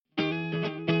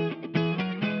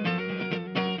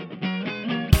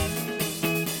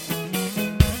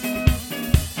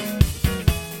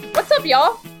up,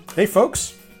 y'all? Hey,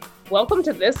 folks. Welcome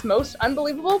to This Most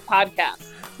Unbelievable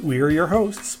Podcast. We are your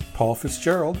hosts, Paul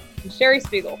Fitzgerald and Sherry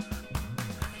Spiegel.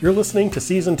 You're listening to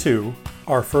Season 2,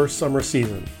 our first summer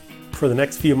season. For the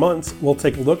next few months, we'll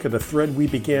take a look at a thread we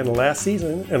began last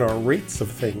season in our Rates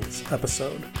of Things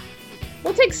episode.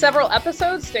 We'll take several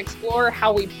episodes to explore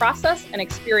how we process and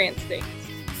experience things.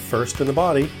 First in the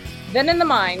body, then in the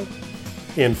mind,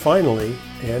 and finally,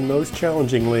 and most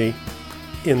challengingly,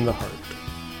 in the heart.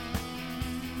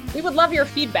 We would love your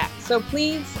feedback, so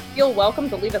please feel welcome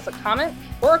to leave us a comment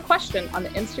or a question on the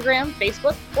Instagram,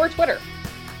 Facebook, or Twitter.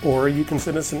 Or you can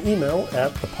send us an email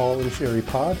at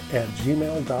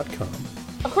thepaulandsherrypod@gmail.com.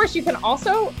 Of course, you can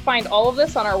also find all of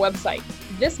this on our website,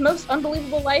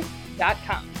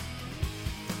 thismostunbelievablelife.com.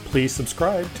 Please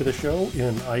subscribe to the show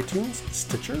in iTunes,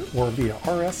 Stitcher, or via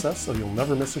RSS so you'll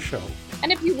never miss a show.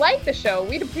 And if you like the show,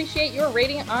 we'd appreciate your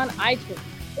rating on iTunes.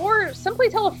 Or simply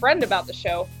tell a friend about the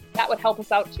show. That would help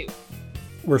us out too.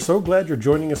 We're so glad you're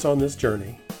joining us on this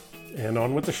journey. And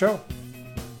on with the show.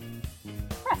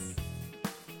 Yes.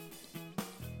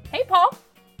 Hey, Paul.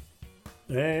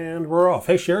 And we're off.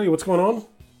 Hey, Sherry, what's going on?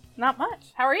 Not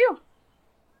much. How are you?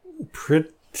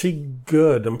 Pretty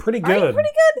good. I'm pretty good. Are you pretty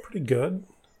good? Pretty good.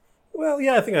 Well,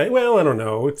 yeah, I don't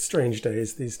know. It's strange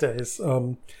days these days.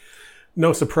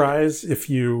 No surprise if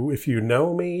you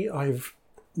know me, I've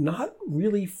not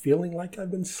really feeling like I've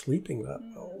been sleeping that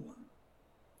well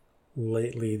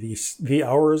lately. The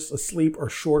hours of sleep are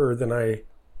shorter than I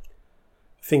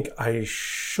think I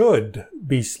should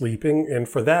be sleeping, and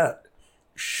for that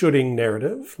shoulding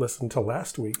narrative, listen to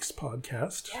last week's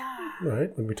podcast. Yeah.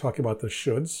 Right, when we talk about the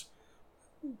shoulds.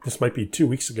 This might be 2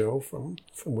 weeks ago from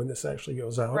when this actually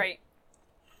goes out. Right.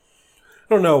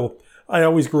 I don't know. I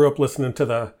always grew up listening to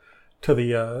the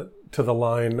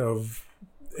line of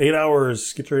 8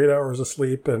 hours, get your 8 hours of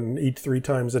sleep and eat 3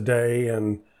 times a day.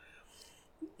 And,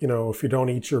 you know, if you don't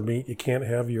eat your meat, you can't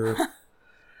have your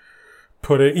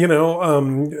pudding,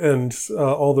 and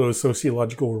all those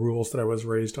sociological rules that I was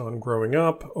raised on growing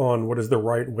up on what is the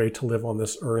right way to live on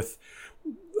this earth.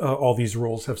 All these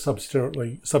rules have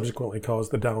subsequently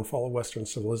caused the downfall of Western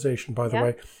civilization, by the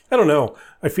way. I don't know.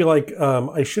 I feel like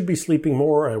I should be sleeping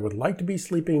more. I would like to be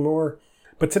sleeping more.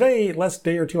 But today, last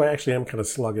day or two, I actually am kind of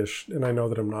sluggish, and I know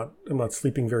that I'm not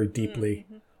sleeping very deeply.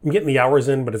 Mm-hmm. I'm getting the hours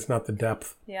in, but it's not the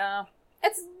depth. Yeah,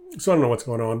 so I don't know what's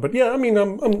going on. But yeah, I mean,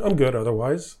 I'm good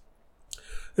otherwise.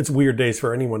 It's weird days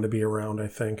for anyone to be around, I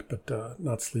think, but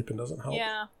not sleeping doesn't help.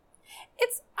 Yeah, I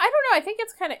don't know. I think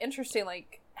it's kind of interesting,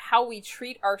 like how we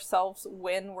treat ourselves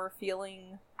when we're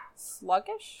feeling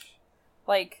sluggish.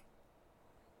 Like,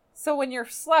 so when you're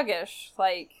sluggish,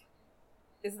 like,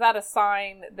 is that a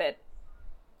sign that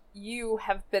you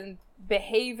have been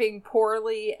behaving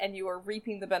poorly and you are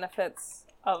reaping the benefits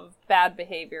of bad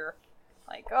behavior?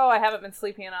 Like, oh, I haven't been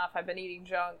sleeping enough, I've been eating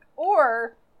junk.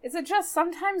 Or is it just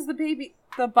sometimes the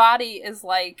body is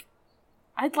like,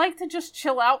 I'd like to just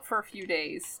chill out for a few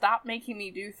days. Stop making me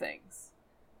do things.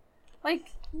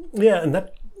 Like, yeah, and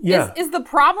that, yeah. Is the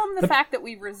problem the fact that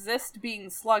we resist being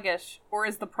sluggish, or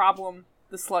is the problem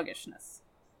the sluggishness?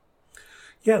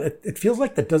 Yeah, it feels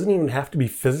like that doesn't even have to be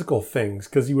physical things,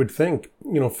 because you would think,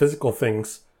 physical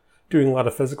things, doing a lot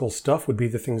of physical stuff would be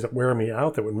the things that wear me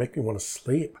out, that would make me want to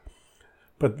sleep.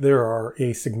 But there are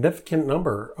a significant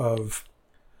number of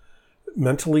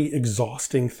mentally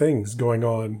exhausting things going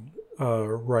on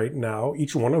right now.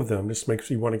 Each one of them just makes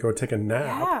you want to go take a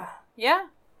nap. Yeah.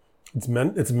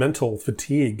 It's mental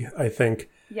fatigue, I think.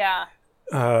 Yeah.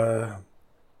 And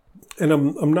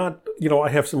I'm not, I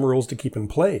have some rules to keep in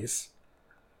place.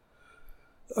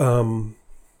 You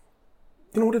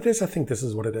know what it is? I think this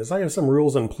is what it is. I have some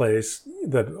rules in place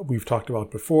that we've talked about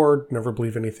before. Never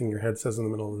believe anything your head says in the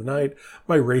middle of the night.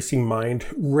 My racing mind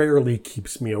rarely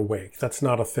keeps me awake. That's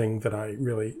not a thing that I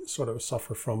really sort of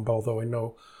suffer from, although I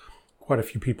know quite a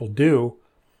few people do.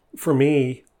 For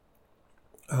me,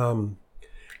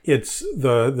 it's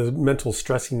the mental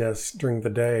stressiness during the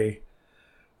day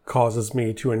causes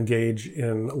me to engage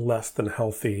in less than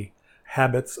healthy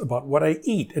habits about what I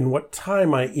eat and what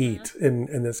time I eat and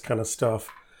this kind of stuff.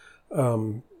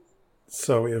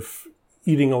 So if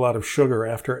eating a lot of sugar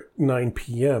after 9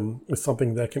 p.m. is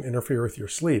something that can interfere with your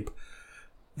sleep,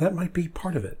 that might be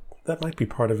part of it.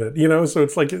 So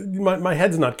it's like my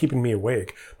head's not keeping me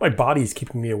awake. My body's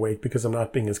keeping me awake because I'm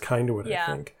not being as kind to it, I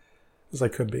think, as I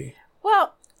could be.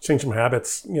 Well, change some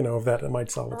habits, of that, it might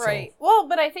solve itself. Right. Well,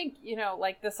 but I think,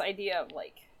 like this idea of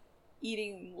like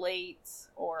eating late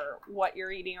or what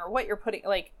you're eating or what you're putting,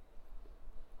 like,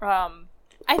 I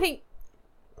think,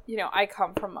 I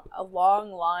come from a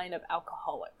long line of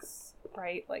alcoholics,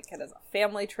 right? Like it is a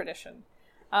family tradition.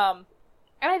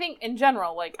 And I think in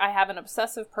general, like, I have an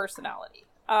obsessive personality.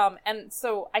 And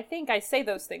so I think I say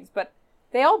those things, but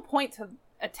they all point to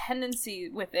a tendency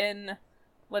within,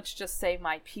 let's just say,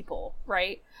 my people,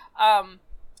 right?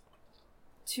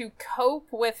 To cope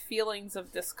with feelings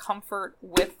of discomfort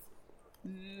with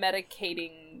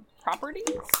medicating properties,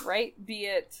 right? Be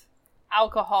it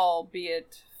alcohol, be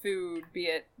it food, be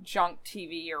it junk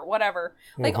TV or whatever.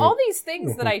 Like, all these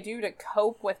things that I do to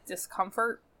cope with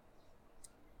discomfort,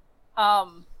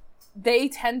 they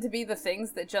tend to be the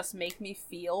things that just make me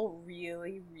feel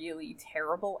really, really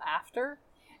terrible after.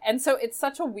 And so it's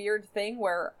such a weird thing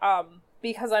where,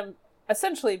 because I'm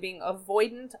essentially being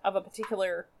avoidant of a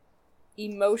particular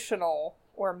emotional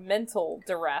or mental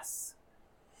duress,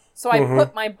 so I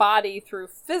put my body through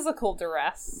physical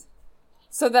duress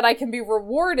so that I can be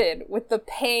rewarded with the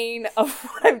pain of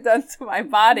what I've done to my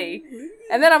body.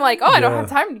 And then I'm like, I don't have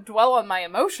time to dwell on my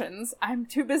emotions. I'm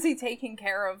too busy taking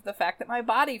care of the fact that my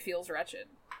body feels wretched.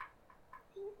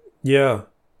 Yeah.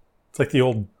 It's like the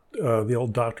old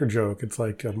doctor joke. It's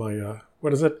like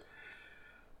what is it?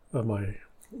 My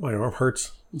arm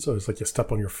hurts. And so it's like you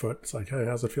step on your foot. It's like, hey,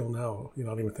 how's it feel now? You're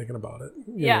not even thinking about it.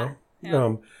 You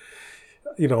know?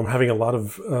 I'm having a lot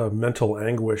of mental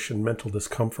anguish and mental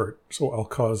discomfort. So I'll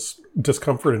cause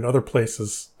discomfort in other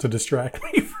places to distract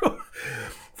me from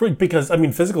because, I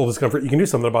mean, physical discomfort, you can do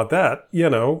something about that.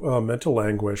 Mental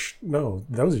anguish, no,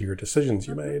 those are your decisions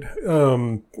you made.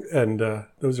 And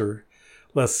those are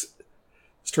less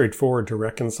straightforward to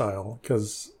reconcile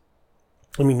because,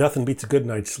 I mean, nothing beats a good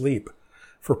night's sleep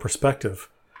for perspective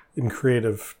in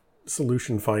creative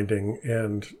solution finding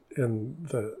and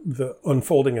the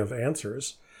unfolding of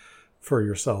answers for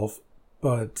yourself.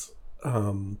 But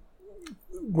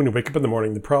when you wake up in the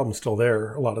morning, the problem's still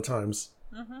there a lot of times.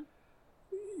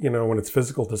 When it's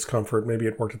physical discomfort, maybe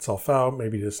it worked itself out.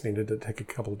 Maybe you just needed to take a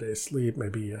couple of days sleep.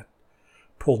 Maybe you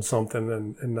pulled something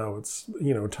and now it's,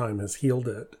 time has healed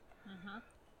it.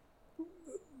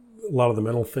 A lot of the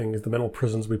mental things, the mental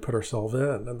prisons we put ourselves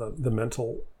in, and the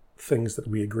mental things that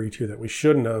we agree to that we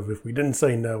shouldn't have if we didn't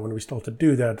say no and we still have to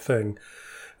do that thing,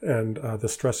 and the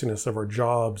stressiness of our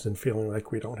jobs and feeling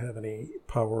like we don't have any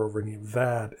power over any of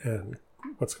that, and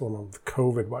what's going on with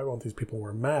COVID, why won't these people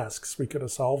wear masks, we could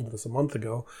have solved this a month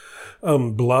ago,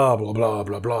 blah blah blah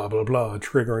blah blah blah blah,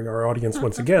 triggering our audience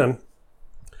once again.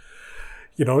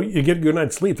 You get a good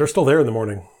night's sleep, they're still there in the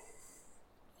morning,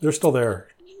 they're still there,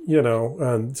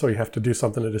 and so you have to do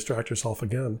something to distract yourself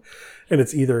again, and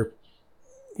it's either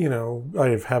I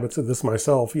have habits of this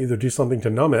myself. You either do something to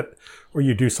numb it or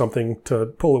you do something to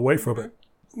pull away from it,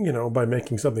 by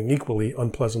making something equally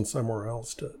unpleasant somewhere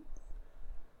else to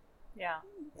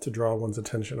draw one's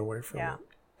attention away from it.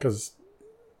 Because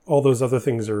all those other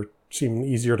things seem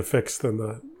easier to fix than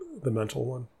the mental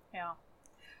one. Yeah.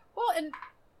 Well, and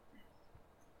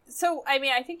so, I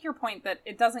mean, I think your point that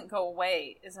it doesn't go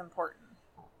away is important.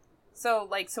 So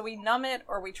we numb it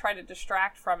or we try to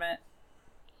distract from it.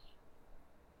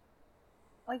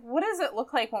 Like, what does it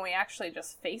look like when we actually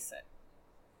just face it?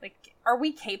 Like, are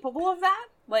we capable of that?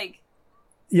 Like...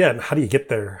 Yeah, and how do you get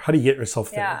there? How do you get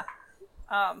yourself there? Yeah.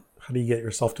 How do you get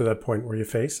yourself to that point where you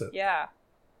face it? Yeah.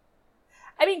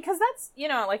 I mean, because that's,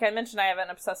 like I mentioned, I have an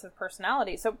obsessive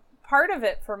personality. So part of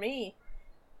it for me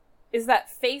is that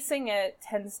facing it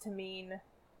tends to mean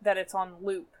that it's on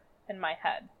loop in my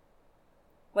head.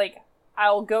 Like,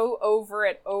 I'll go over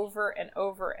it over and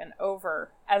over and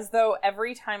over, as though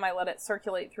every time I let it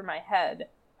circulate through my head,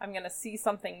 I'm going to see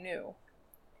something new.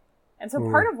 And so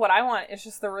part of what I want is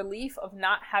just the relief of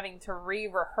not having to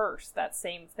re-rehearse that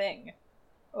same thing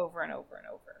over and over and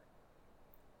over.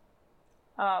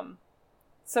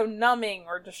 So numbing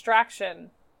or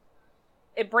distraction,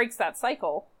 it breaks that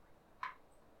cycle.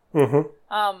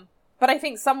 But I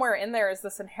think somewhere in there is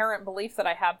this inherent belief that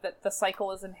I have that the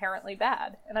cycle is inherently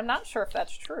bad. And I'm not sure if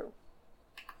that's true.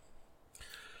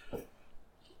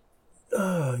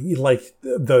 Like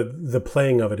the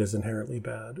playing of it is inherently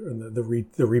bad, and the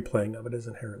replaying of it is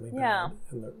inherently bad,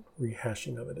 and the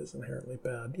rehashing of it is inherently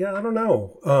bad. Yeah, I don't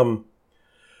know.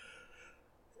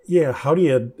 How do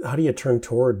you turn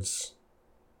towards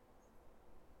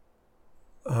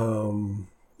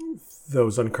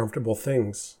those uncomfortable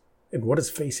things? And what does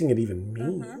facing it even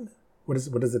mean? What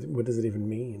does it even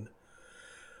mean?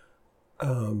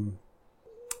 And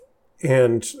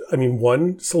I mean,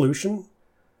 one solution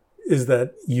is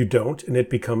that you don't, and it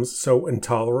becomes so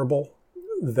intolerable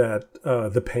that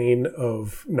the pain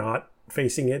of not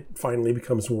facing it finally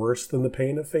becomes worse than the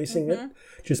pain of facing it,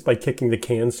 just by kicking the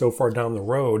can so far down the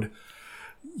road,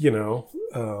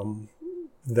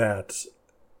 that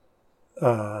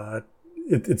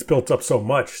it's built up so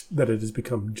much that it has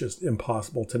become just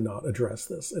impossible to not address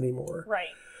this anymore. Right.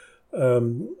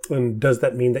 And does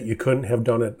that mean that you couldn't have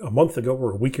done it a month ago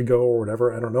or a week ago or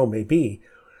whatever? I don't know, maybe.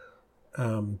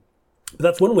 But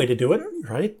that's one way to do it,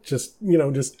 right? Just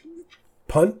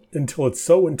punt until it's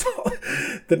so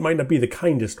that might not be the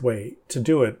kindest way to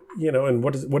do it, and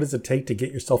what does it take to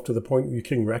get yourself to the point where you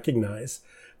can recognize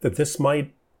that this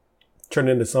might turn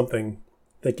into something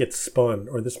that gets spun,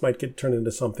 or this might get turned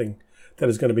into something that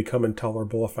is going to become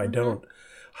intolerable if I don't.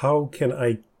 How can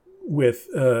I, with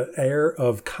an air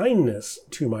of kindness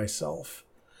to myself,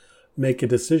 make a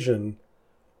decision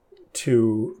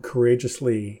to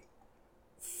courageously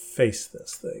face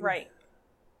this thing? Right.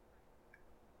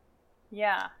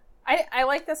 Yeah. I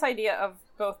like this idea of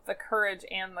both the courage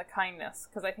and the kindness,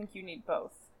 because I think you need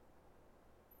both.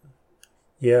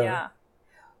 Yeah.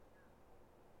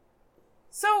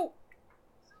 So,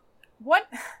 I'm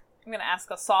going to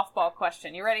ask a softball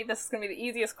question. You ready? This is going to be the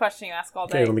easiest question you ask all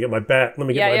day. Okay, let me get my bat.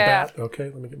 Okay,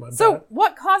 let me get my bat. So,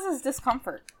 what causes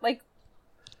discomfort? Like,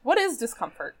 what is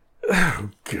discomfort? Oh,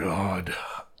 God.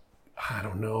 I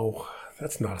don't know.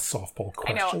 That's not a softball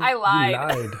question. I know, I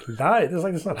lied. Lied.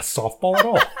 It's not a softball at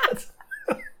all.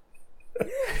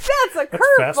 That's a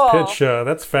curveball.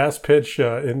 That's fast pitch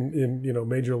in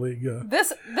Major League.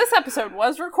 This episode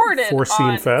was recorded four-seam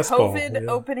on fastball, COVID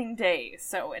opening day,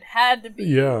 so it had to be.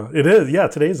 Yeah, it is. Yeah,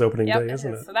 today's opening day,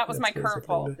 isn't it? So that was my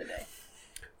curveball today.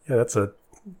 Yeah, that's a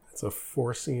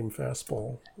four-seam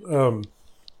fastball.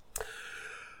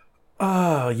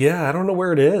 Yeah, I don't know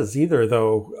where it is either,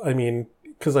 though. I mean,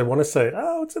 because I want to say,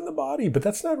 it's in the body, but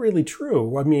that's not really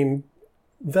true. I mean,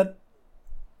 that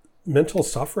mental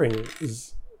suffering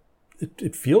is,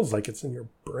 it feels like it's in your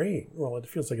brain. Well, it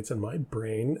feels like it's in my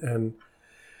brain, and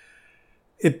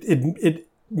it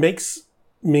makes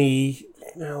me,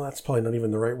 well, that's probably not even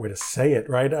the right way to say it,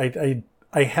 right?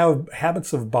 I have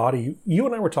habits of body. You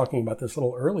and I were talking about this a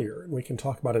little earlier, and we can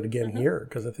talk about it again here,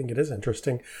 because I think it is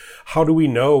interesting. How do we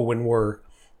know when we're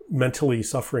mentally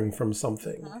suffering from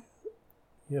something?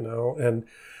 And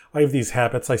I have these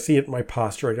habits. I see it in my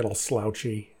posture. I get all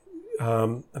slouchy.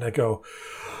 And I go,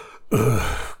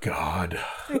 ugh, God.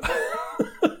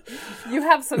 You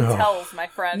have some tells, my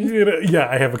friend. Yeah,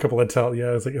 I have a couple of tells. Yeah,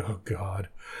 I was like, oh, God.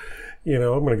 I'm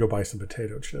going to go buy some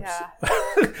potato chips. Yeah.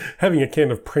 Having a can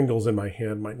of Pringles in my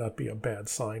hand might not be a bad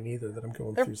sign either that I'm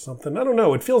going through something. I don't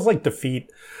know. It feels like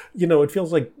defeat. It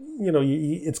feels like,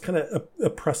 it's kind of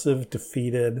oppressive,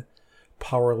 defeated,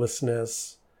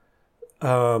 powerlessness.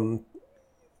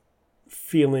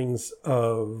 Feelings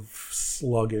of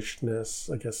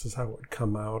sluggishness, I guess, is how it would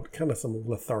come out. Kind of some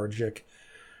lethargic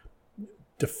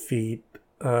defeat.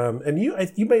 And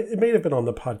it may have been on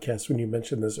the podcast when you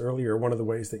mentioned this earlier. One of the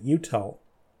ways that you tell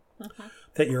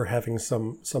that you're having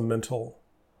some mental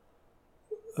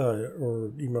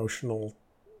or emotional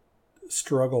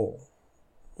struggle.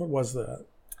 What was that?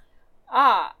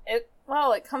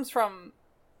 It comes from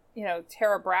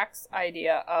Tara Brach's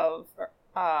idea of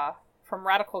from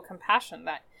radical compassion,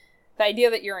 that the idea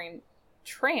that you're in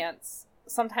trance,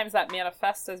 sometimes that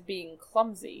manifests as being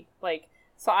clumsy.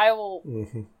 So I will,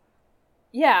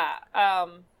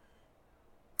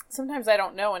 sometimes I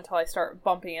don't know until I start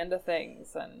bumping into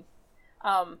things, and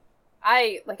I'm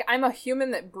a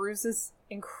human that bruises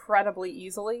incredibly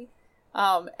easily,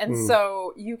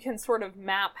 so you can sort of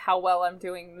map how well I'm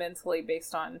doing mentally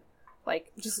based on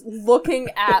just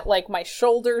looking at my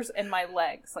shoulders and my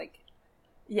legs.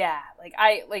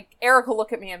 Eric will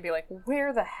look at me and be like,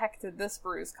 where the heck did this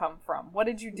bruise come from? What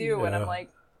did you do? Yeah. And I'm like,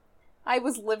 I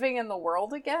was living in the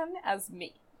world again as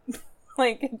me.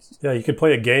 Yeah, you could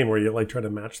play a game where you try to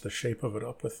match the shape of it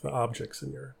up with the objects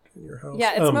in your house.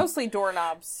 Yeah, it's mostly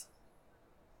doorknobs.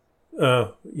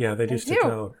 Yeah, they do stick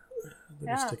out.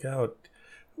 They do stick out.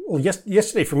 Well,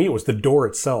 yesterday for me it was the door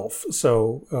itself.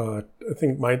 So I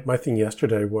think my thing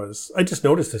yesterday was, I just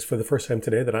noticed this for the first time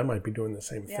today, that I might be doing the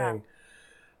same thing.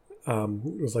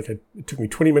 It was it took me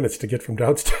 20 minutes to get from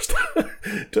downstairs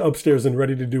to upstairs and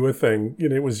ready to do a thing.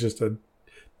 It was just a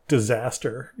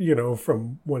disaster,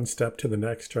 from one step to the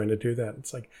next trying to do that.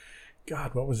 It's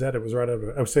God, what was that? It was right out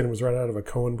of, I was saying it was right out of a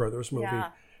Coen Brothers movie. Yeah.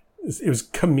 It was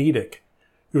comedic.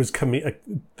 It was the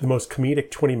most comedic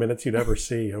 20 minutes you'd ever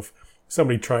see of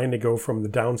somebody trying to go from the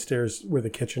downstairs where the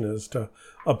kitchen is to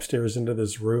upstairs into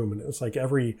this room. And it was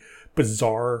every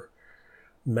bizarre,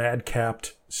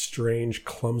 madcapped, strange,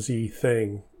 clumsy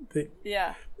thing.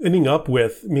 Ending up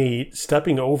with me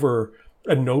stepping over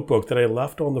a notebook that I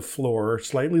left on the floor,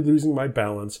 slightly losing my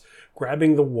balance,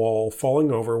 grabbing the wall,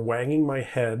 falling over, wanging my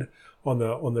head on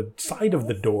the side of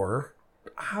the door.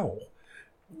 Ow.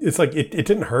 It's it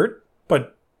didn't hurt,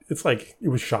 but it's it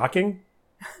was shocking.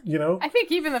 you know? I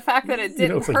think even the fact that it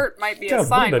didn't it's like, hurt might be a God,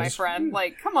 sign, what did I my just- friend.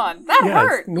 Like, come on, that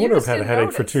hurt. No You wonder I've just had a didn't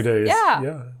headache for notice. 2 days.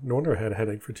 Yeah. No wonder I had a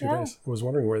headache for 2 Yeah. days. I was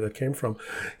wondering where that came from.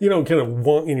 You know, kind of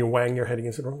wang your head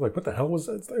against it. Like, what the hell was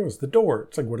that? It was the door.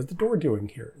 It's like, what is the door doing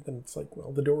here? Then it's like,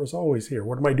 well, the door is always here.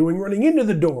 What am I doing running into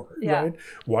the door? Yeah. Right?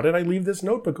 Why did I leave this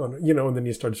notebook on? You know, and then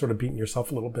you start sort of beating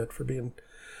yourself a little bit for being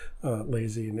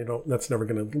lazy, and that's never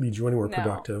going to lead you anywhere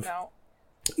productive. No.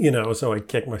 You know, so I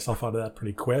kicked myself out of that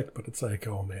pretty quick, but it's like,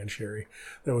 oh man, Sherry,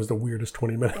 that was the weirdest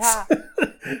 20 minutes. Yeah.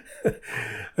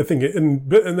 I think, and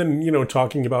then, you know,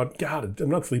 talking about, God,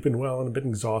 I'm not sleeping well and I'm a bit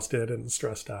exhausted and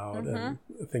stressed out. And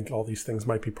I think all these things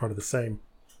might be part of the same.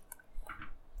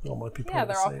 All might be part of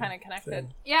the they're all same kind of connected.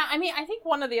 thing. Yeah, I mean, I think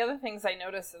one of the other things I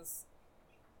notice is,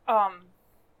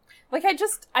 like,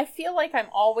 I feel like I'm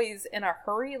always in a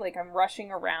hurry, like I'm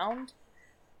rushing around.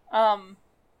 And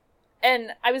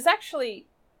I was actually,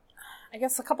 I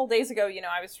guess a couple days ago, you know,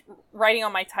 I was writing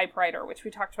on my typewriter, which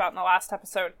we talked about in the last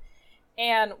episode.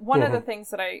 And one of the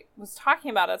things that I was talking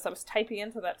about as I was typing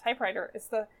into that typewriter is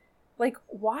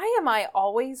why am I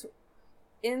always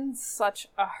in such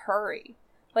a hurry?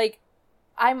 Like,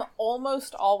 I'm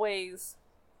almost always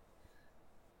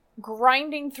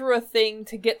grinding through a thing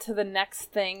to get to the next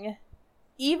thing,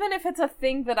 even if it's a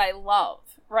thing that I love,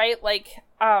 right? Like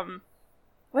I'm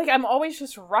always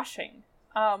just rushing.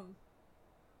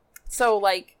 So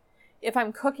like, if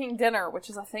I'm cooking dinner, which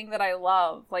is a thing that I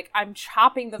love, like I'm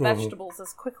chopping the vegetables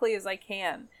as quickly as I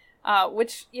can,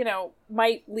 which, you know,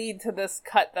 might lead to this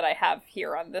cut that I have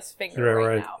here on this finger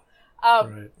right now.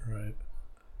 Right.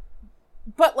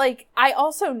 But, like, I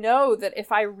also know that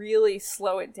if I really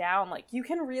slow it down, like, you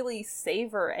can really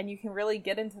savor and you can really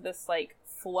get into this, like,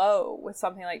 flow with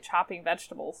something like chopping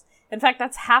vegetables. In fact,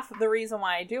 that's half the reason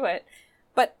why I do it.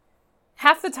 But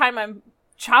half the time I'm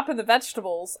chopping the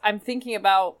vegetables, I'm thinking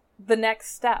about the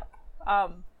next step.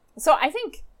 So I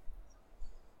think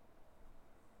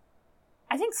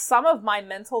some of my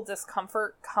mental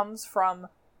discomfort comes from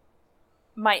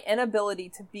my inability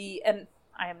to be, and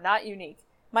I am not unique,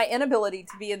 my inability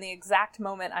to be in the exact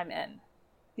moment I'm in.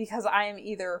 Because I am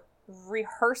either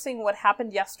rehearsing what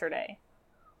happened yesterday,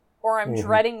 or I'm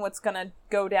dreading what's going to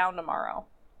go down tomorrow.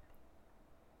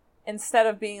 Instead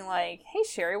of being like, hey,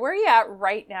 Sherry, where are you at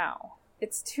right now?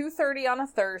 It's 2:30 on a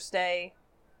Thursday.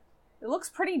 It looks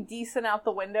pretty decent out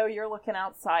the window you're looking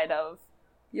outside of.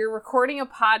 You're recording a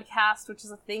podcast, which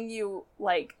is a thing you,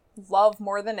 like, love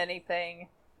more than anything.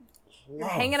 You're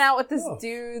hanging out with this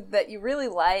dude that you really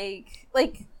like.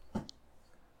 Like,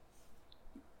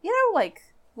 you know, like,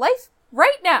 life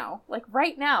right now,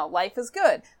 life is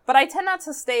good. But I tend not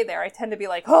to stay there. I tend to be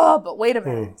like, oh, but wait a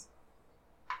minute.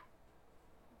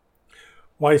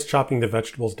 Why is chopping the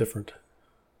vegetables different?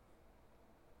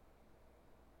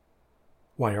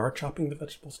 Why are chopping the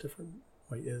vegetables different?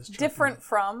 Why is different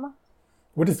from?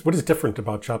 What is different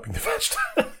about chopping the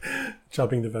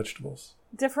vegetables?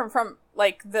 Different from,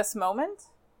 like, this moment?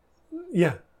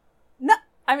 Yeah. No,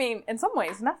 I mean, in some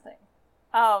ways, nothing.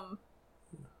 Because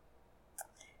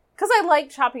I like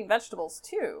chopping vegetables,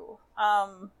 too.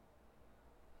 I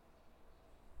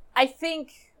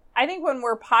think when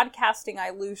we're podcasting, I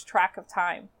lose track of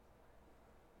time.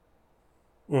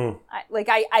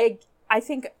 I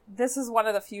think this is one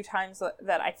of the few times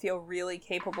that I feel really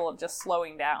capable of just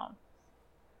slowing down.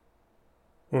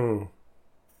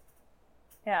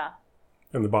 Yeah.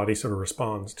 And the body sort of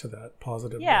responds to that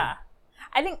positively. Yeah.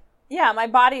 I think, my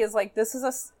body is like, this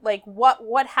is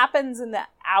what happens in the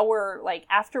hour, like,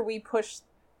 after we push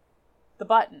the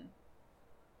button,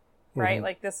 right?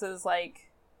 Like, this is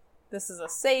a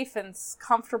safe and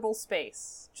comfortable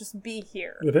space. Just be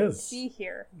here. It is. Be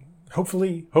here.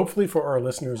 Hopefully for our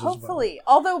listeners as well. Hopefully.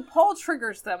 Although Paul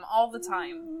triggers them all the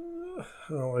time.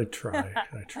 Oh, I try.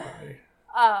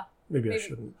 Maybe I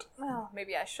shouldn't. Well,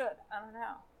 maybe I should. I don't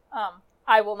know.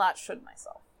 I will not should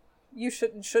myself. You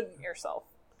shouldn't yourself.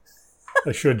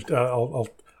 I should. I'll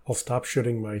stop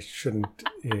shoulding my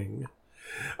shouldn't-ing.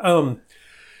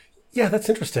 Yeah, that's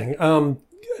interesting.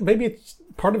 Maybe it's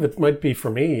part of it might be for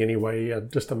me anyway,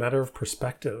 just a matter of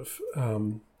perspective.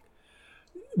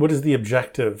 What is the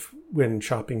objective when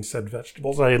chopping said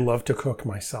vegetables? I love to cook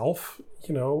myself.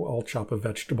 You know, I'll chop a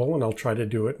vegetable and I'll try to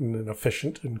do it in an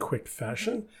efficient and quick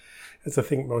fashion. As I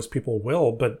think most people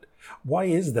will. But why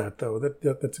is that, though?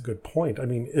 That's a good point. I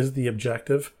mean, is the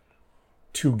objective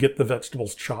to get the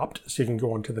vegetables chopped so you can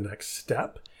go on to the next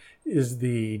step? Is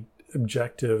the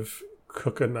objective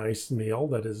cook a nice meal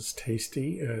that is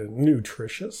tasty and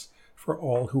nutritious for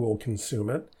all who will consume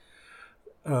it?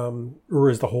 Or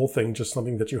is the whole thing just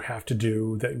something that you have to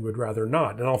do that you would rather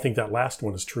not? And I don't think that last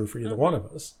one is true for either one of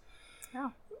us. Yeah.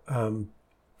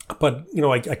 But,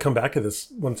 I come back to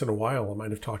this once in a while. I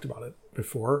might have talked about it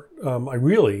before. I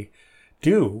really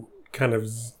do kind of,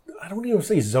 I don't even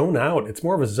say zone out. It's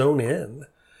more of a zone in,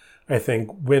 I think,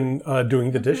 when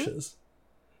doing the dishes.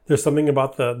 There's something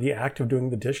about the act of doing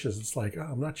the dishes. It's like,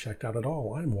 I'm not checked out at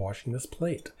all. I'm washing this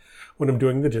plate. When I'm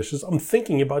doing the dishes, I'm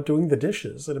thinking about doing the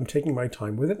dishes, and I'm taking my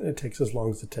time with it, and it takes as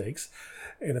long as it takes,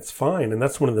 and it's fine. And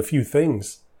that's one of the few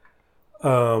things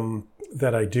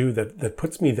that I do that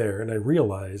puts me there, and I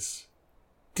realize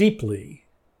deeply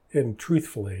and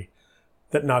truthfully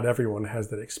that not everyone has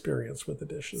that experience with the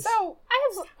dishes. So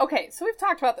so we've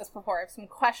talked about this before. I have some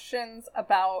questions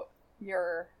about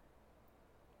your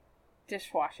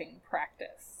dishwashing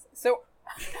practice. So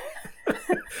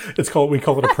we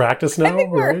call it a practice now,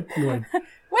 right? Well,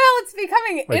 it's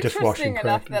becoming interesting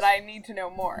enough that I need to know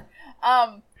more.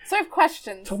 So I have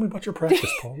questions. Tell me about your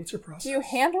practice, Paul. What's your process? Do you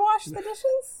hand wash the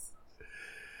dishes?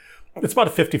 It's about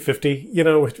a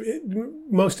 50-50.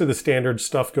 Most of the standard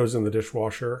stuff goes in the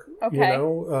dishwasher, okay.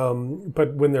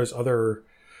 But when there's other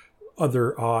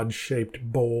odd-shaped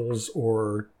bowls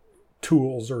or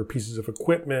tools or pieces of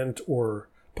equipment or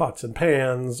pots and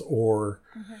pans or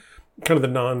kind of the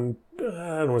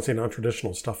I don't want to say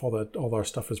non-traditional stuff. All our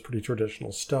stuff is pretty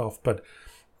traditional stuff, but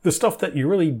the stuff that you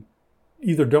really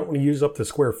either don't want to use up the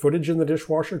square footage in the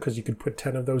dishwasher because you could put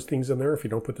 10 of those things in there if you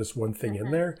don't put this one thing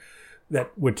in there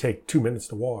that would take 2 minutes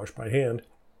to wash by hand,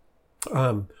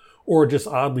 or just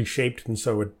oddly shaped, and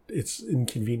so it's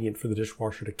inconvenient for the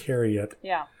dishwasher to carry it.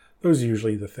 Yeah. Those are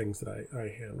usually the things that I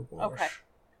hand wash. Okay.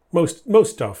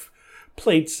 Most stuff,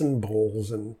 plates and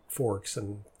bowls and forks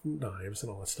and knives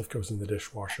and all that stuff goes in the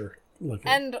dishwasher, like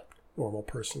a normal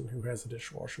person who has a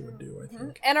dishwasher would do, I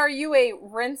think. And are you a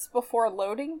rinse before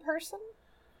loading person?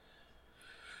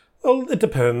 Oh, it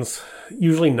depends.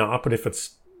 Usually not, but if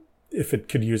it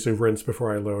could use a rinse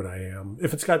before I load, I am.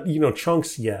 If it's got,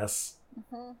 chunks, yes.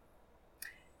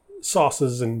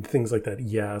 Sauces and things like that,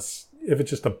 yes. If it's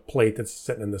just a plate that's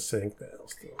sitting in the sink, they'll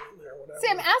still in there, whatever. See,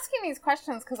 I'm asking these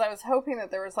questions because I was hoping that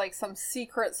there was some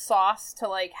secret sauce to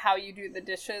how you do the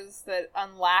dishes that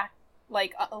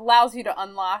allows you to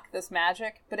unlock this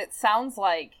magic. But it sounds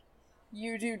like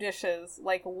you do dishes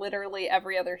like literally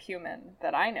every other human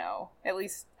that I know. At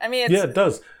least, yeah, it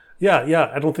does.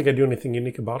 Yeah. I don't think I do anything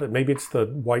unique about it. Maybe it's the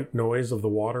white noise of the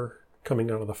water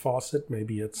coming out of the faucet.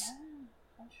 Maybe it's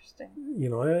interesting.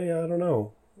 I don't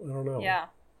know. Yeah.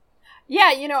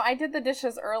 Yeah, I did the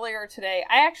dishes earlier today.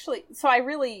 I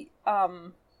really, I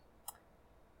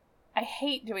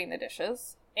hate doing the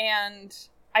dishes, and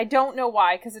I don't know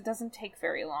why, because it doesn't take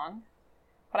very long,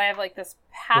 but I have this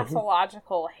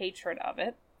pathological hatred of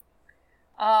it.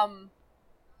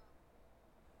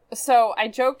 So I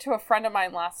joked to a friend of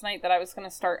mine last night that I was going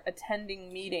to start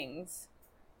attending meetings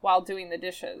while doing the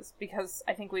dishes, because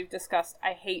I think we've discussed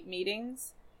I hate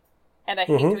meetings, and I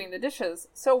hate doing the dishes.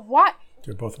 So what?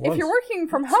 If you're working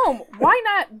from home, why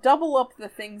not double up the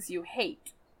things you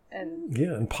hate?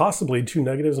 And possibly two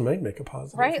negatives might make a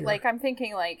positive. Right? Here. I'm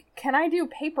thinking, can I do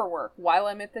paperwork while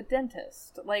I'm at the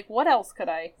dentist? What else could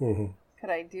I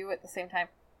do at the same time?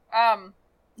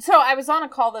 So I was on a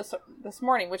call this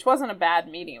morning, which wasn't a bad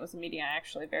meeting. It was a meeting I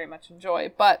actually very much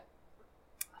enjoy, but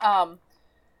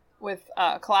with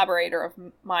a collaborator of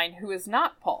mine who is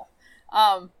not Paul.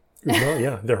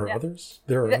 There are others.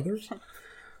 There are others.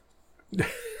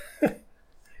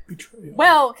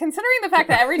 Well, considering the fact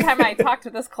that every time I talk to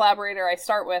this collaborator, I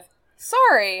start with,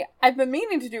 sorry, I've been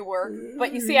meaning to do work,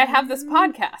 but you see, I have this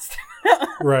podcast.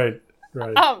 Right.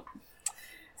 Sorry,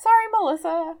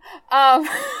 Melissa.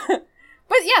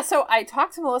 But yeah, so I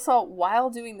talked to Melissa while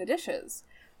doing the dishes.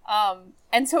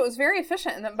 And so it was very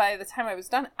efficient. And then by the time I was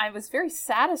done, I was very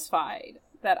satisfied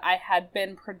that I had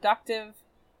been productive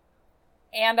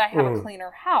and I have a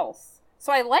cleaner house.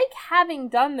 So I like having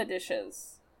done the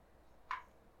dishes.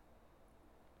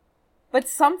 But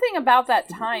something about that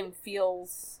time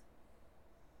feels...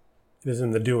 It is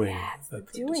in the doing. Yeah, it's the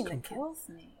doing that kills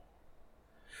me.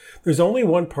 There's only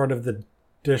one part of the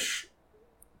dish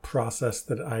process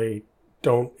that I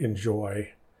don't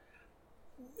enjoy.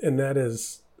 And that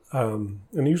is... and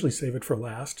I usually save it for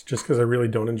last, just because I really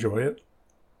don't enjoy it.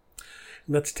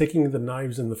 And that's taking the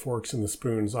knives and the forks and the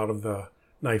spoons out of the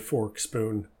knife, fork,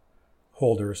 spoon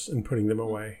holders and putting them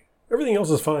away. Everything else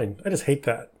is fine. I just hate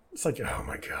that. It's oh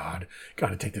my God,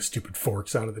 gotta take the stupid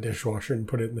forks out of the dishwasher and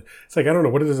put it in the... It's I don't know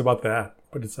what it is about that,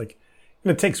 but it's and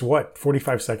it takes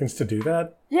 45 seconds to do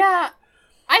that? Yeah.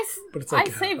 I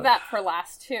saved that for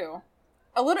last too.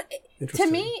 A little...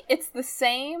 To me, it's the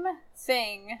same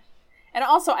thing. And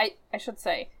also, I should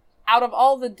say, out of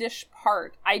all the dish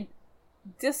part, I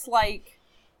dislike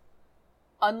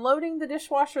unloading the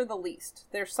dishwasher the least.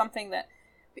 There's nothing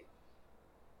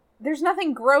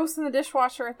gross in the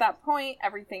dishwasher at that point.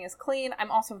 Everything is clean.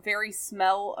 I'm also very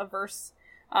smell averse.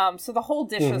 So the whole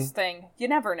dishes thing, you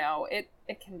never know. It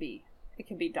can be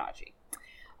dodgy.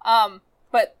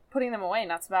 But putting them away,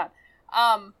 not so bad.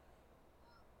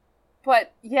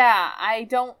 But yeah, I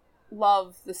don't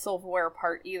love the silverware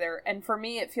part either. And for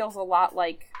me, it feels a lot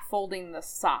like folding the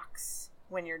socks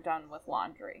when you're done with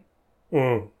laundry.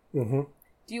 Mm-hmm.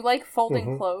 Do you like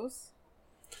folding clothes?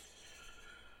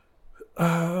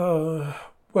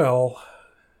 Well,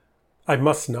 I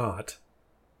must not,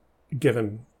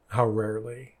 given how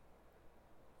rarely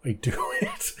I do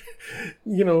it.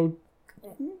 You know,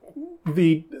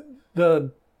 the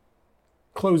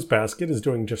clothes basket is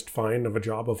doing just fine of a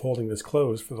job of holding this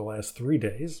clothes for the last 3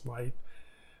 days. Why,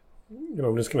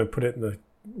 I'm just going to put it in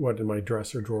my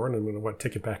dresser drawer, and I'm going to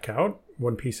take it back out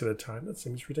one piece at a time. That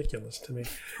seems ridiculous to me.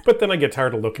 But then I get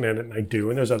tired of looking at it, and I do,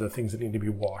 and there's other things that need to be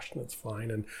washed, and it's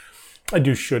fine. And I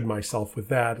do should myself with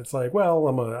that. It's like, well,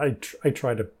 I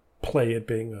try to play at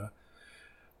being a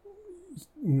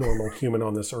normal human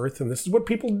on this earth, and this is what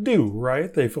people do,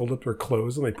 right? They fold up their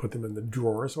clothes and they put them in the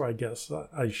drawer. So I guess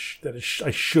I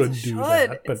should do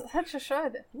that. But it's such a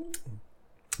should.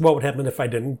 What would happen if I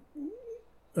didn't?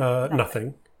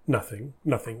 Nothing. Nothing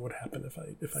would happen if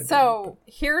I didn't. So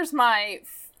here's my.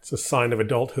 It's a sign of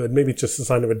adulthood. Maybe it's just a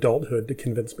sign of adulthood to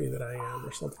convince me that I am,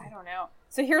 or something. I don't know.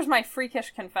 So here's my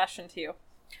freakish confession to you.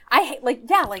 I hate,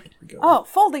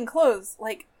 folding clothes.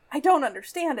 I don't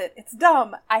understand it. It's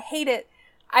dumb. I hate it.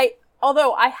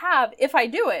 Although I have, if I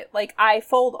do it, I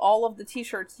fold all of the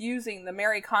t-shirts using the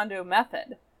Marie Kondo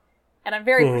method. And I'm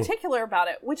very particular about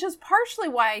it, which is partially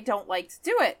why I don't like to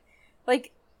do it.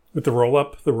 With the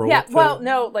roll-up? Yeah, thing? Well,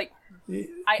 no,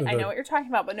 I know what you're talking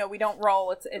about, but no, we don't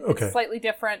roll. It's slightly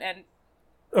different, and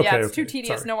it's too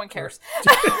tedious. Sorry. No one cares.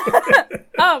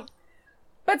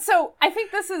 But so I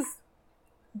think this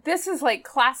is like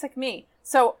classic me.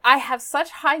 So I have such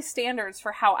high standards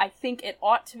for how I think it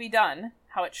ought to be done,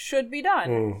 how it should be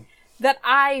done, that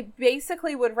I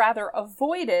basically would rather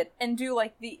avoid it and do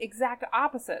the exact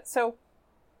opposite. So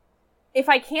if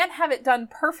I can't have it done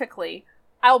perfectly,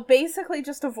 I'll basically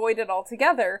just avoid it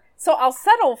altogether. So I'll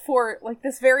settle for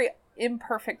this very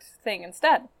imperfect thing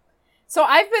instead. So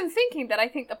I've been thinking that I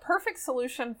think the perfect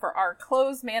solution for our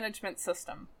clothes management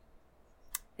system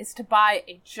is to buy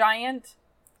a giant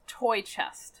toy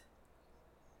chest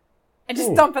and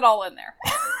just dump it all in there.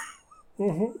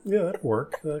 Yeah, that'd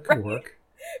work. That could work.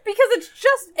 Because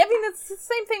it's the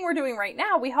same thing we're doing right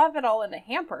now. We have it all in a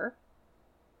hamper.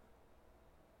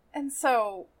 And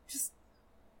so just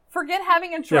forget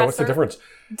having a dresser. Yeah, what's the difference?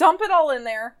 Dump it all in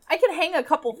there. I can hang a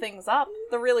couple things up,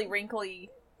 the really wrinkly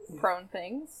prone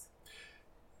things.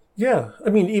 Yeah,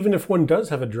 even if one does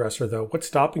have a dresser, though, what's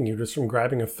stopping you just from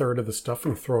grabbing a third of the stuff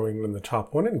and throwing it in the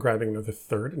top one, and grabbing another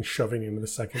third and shoving it into the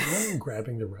second one, and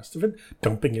grabbing the rest of it,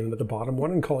 dumping it into the bottom one,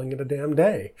 and calling it a damn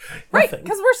day? Right,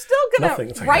 because we're still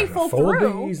going to rifle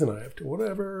through. These, and I have to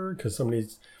whatever, because some of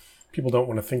these people don't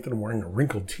want to think that I'm wearing a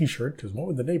wrinkled T-shirt, because what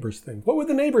would the neighbors think? What would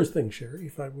the neighbors think, Sherry,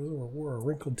 if I wore a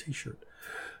wrinkled T-shirt?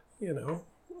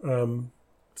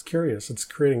 It's curious. It's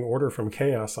creating order from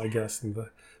chaos, I guess, and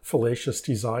the fallacious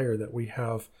desire that we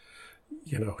have,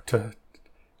 to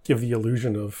give the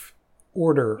illusion of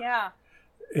order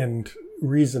and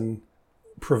reason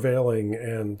prevailing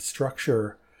and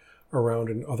structure around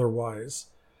an otherwise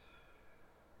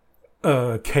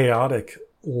chaotic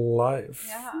life.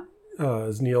 Yeah.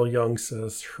 As Neil Young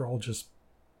says, you're all just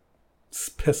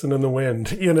pissing in the wind,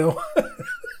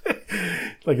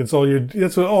 That's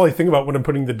all I think about when I'm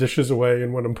putting the dishes away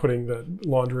and when I'm putting the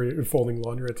laundry, folding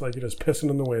laundry. It's like you're just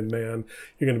pissing in the wind, man.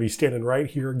 You're going to be standing right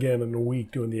here again in a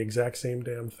week doing the exact same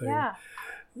damn thing. Yeah.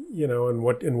 And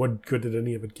what good did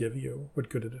any of it give you? What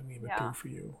good did any of it do for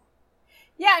you?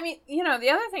 Yeah, the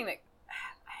other thing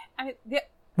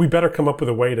we better come up with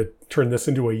a way to turn this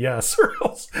into a yes, or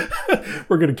else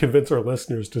we're going to convince our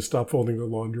listeners to stop folding the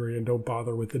laundry and don't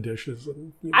bother with the dishes.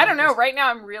 And, I don't know. Right now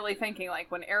I'm really thinking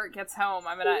when Eric gets home,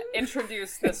 I'm going to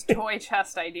introduce this toy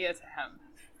chest idea to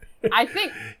him. I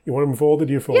think... You want them folded,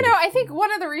 you fold them. I think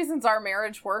one of the reasons our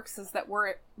marriage works is that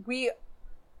we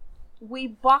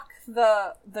buck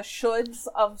the shoulds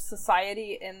of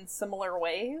society in similar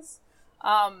ways.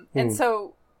 And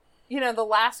so... the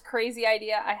last crazy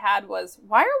idea I had was,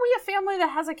 why are we a family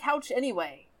that has a couch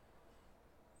anyway?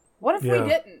 What if we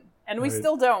didn't? And we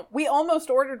still don't. We almost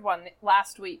ordered one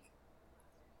last week.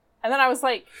 And then I was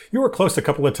like... You were close a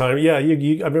couple of times. Yeah, I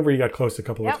remember you got close a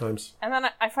couple of times. And then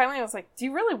I finally was like, do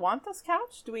you really want this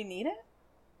couch? Do we need it?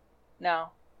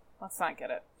 No. Let's not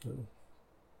get it.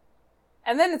 And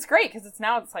And then it's great because it's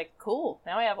like cool.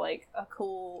 Now we have like a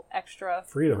cool extra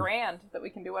Freedom. grand that we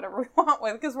can do whatever we want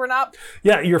with because we're not.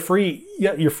 Yeah, you're free.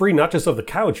 Yeah, you're free not just of the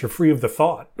couch. You're free of the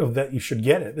thought of that you should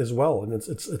get it as well, and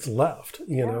it's left.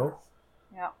 You know.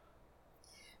 Yeah.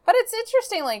 But it's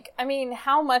interesting. Like, I mean,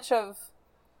 how much of,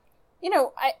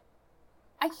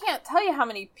 I can't tell you how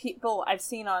many people I've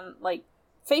seen on like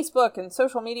Facebook and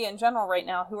social media in general right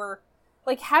now who are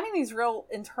like having these real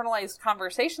internalized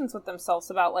conversations with themselves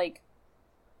about like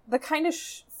the kind of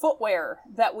footwear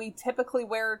that we typically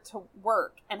wear to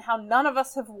work and how none of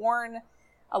us have worn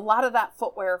a lot of that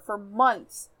footwear for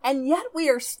months. And yet we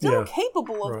are still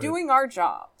capable of doing our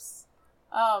jobs.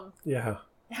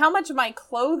 How much of my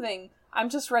clothing I'm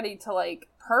just ready to like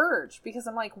purge because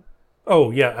I'm like, oh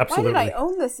yeah, absolutely. Why did I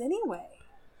own this anyway?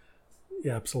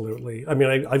 Yeah, absolutely. I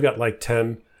mean, I've got like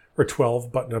 10 or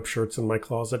 12 button-up shirts in my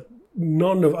closet,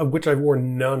 none of which I've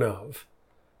worn none of.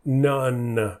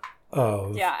 None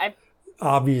of. Yeah,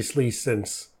 obviously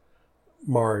since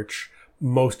March.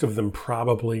 Most of them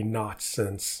probably not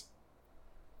since,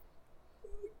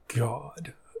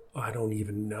 God, I don't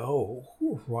even know.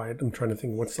 Right? I'm trying to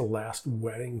think, what's the last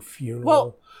wedding,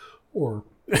 funeral, or...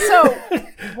 So,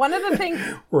 one of the things...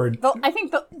 or I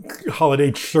think the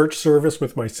holiday church service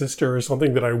with my sister or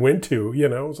something that I went to,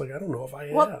 I was like, I don't know if I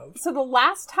have. So the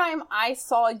last time I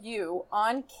saw you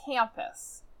on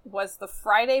campus was the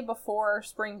Friday before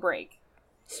spring break.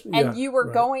 And you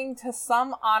were going to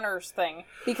some honors thing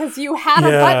because you had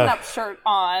a button-up shirt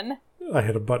on. I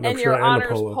had a button-up and shirt your and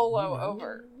honors a polo.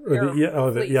 over.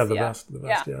 The vest.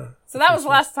 Yeah. So that was the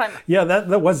last time. Yeah,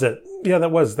 that was it. Yeah,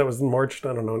 that was March,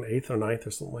 I don't know, 8th or 9th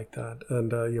or something like that.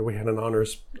 And we had an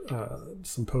honors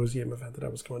symposium event that I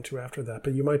was going to after that.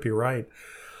 But you might be right.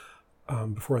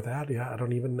 Before that, I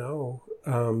don't even know.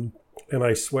 And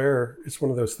I swear it's one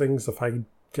of those things, if I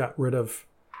got rid of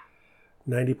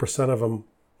 90% of them,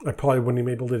 I probably wouldn't even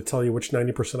be able to tell you which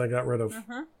 90% I got rid of.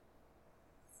 Mm-hmm.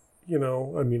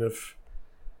 I mean, if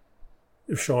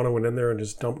Shauna went in there and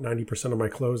just dumped 90% of my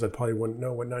clothes, I probably wouldn't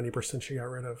know what 90% she got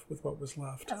rid of with what was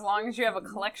left. As long as you have a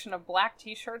collection of black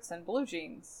t-shirts and blue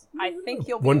jeans, I think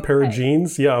you'll be One pair of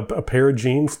jeans, a pair of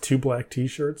jeans, 2 black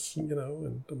t-shirts, and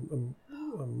I'm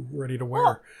ready to wear.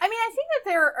 Well, I mean, I think that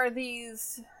there are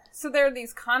these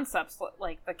concepts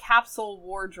like the capsule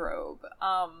wardrobe,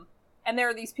 and there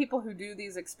are these people who do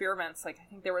these experiments. Like, I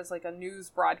think there was like a news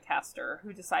broadcaster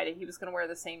who decided he was going to wear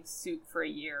the same suit for a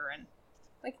year, and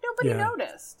like nobody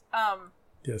noticed.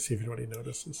 See if anybody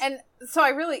notices. And so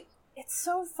it's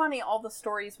so funny all the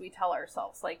stories we tell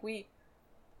ourselves. Like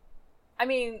I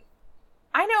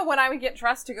know when I would get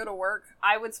dressed to go to work,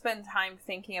 I would spend time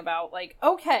thinking about like,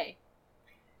 okay,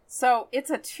 so it's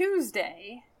a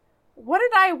Tuesday. What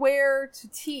did I wear to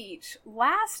teach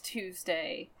last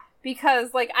Tuesday?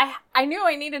 Because, like, I knew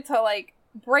I needed to, like,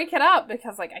 break it up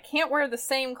because, like, I can't wear the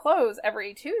same clothes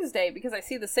every Tuesday because I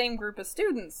see the same group of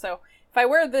students. So if I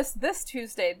wear this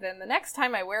Tuesday, then the next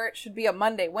time I wear it should be a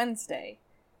Monday, Wednesday.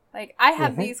 Like, I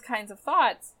had these kinds of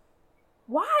thoughts.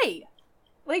 Why?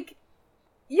 Like,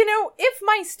 if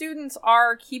my students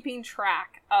are keeping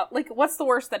track, like, what's the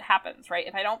worst that happens, right?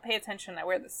 If I don't pay attention, I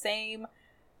wear the same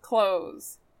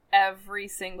clothes every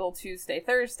single Tuesday,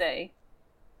 Thursday.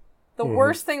 The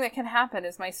worst thing that can happen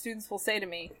is my students will say to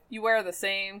me, you wear the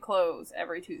same clothes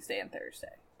every Tuesday and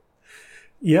Thursday.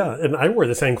 Yeah, and I wear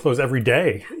the same clothes every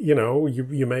day. You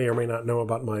may or may not know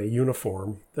about my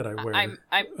uniform that I wear.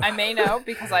 I may know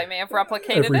because I may have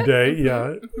replicated every it. Day,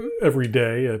 yeah. Every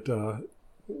day at back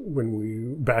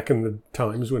in the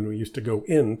times when we used to go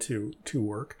into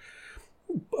work,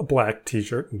 a black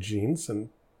t-shirt and jeans and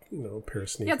a pair of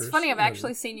sneakers. Yeah, it's funny. I've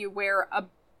actually seen you wear a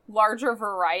larger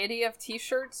variety of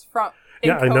t-shirts from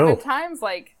COVID times.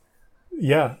 Like,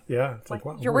 it's like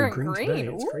wow, you're wearing green today.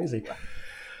 It's crazy.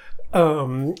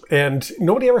 And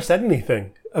nobody ever said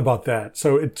anything about that,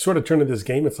 so it sort of turned into this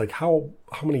game. It's like how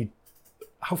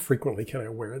frequently can I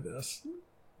wear this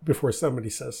before somebody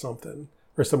says something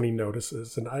or somebody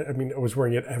notices? And I was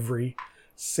wearing it every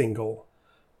single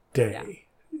day.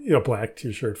 Black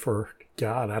t-shirt for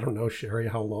God, I don't know, Sherry,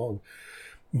 how long?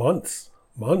 Months.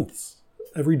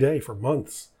 Every day for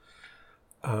months.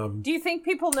 Do you think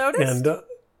people noticed? And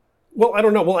well, I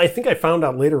don't know. Well, I think I found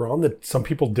out later on that some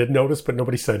people did notice, but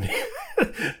nobody said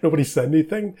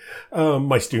anything.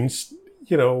 My students,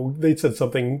 they said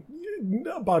something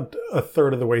about a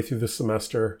third of the way through the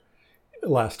semester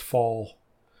last fall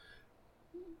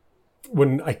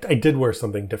when I did wear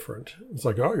something different. It's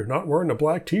like, oh, you're not wearing a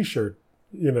black t-shirt,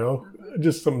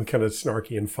 just something kind of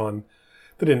snarky and fun.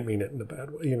 They didn't mean it in a bad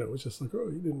way. It was just like, oh,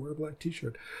 you didn't wear a black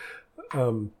t-shirt.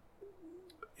 And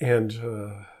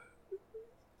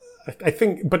I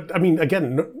think, but I mean,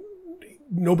 again,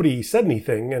 nobody said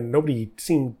anything and nobody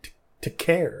seemed to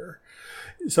care.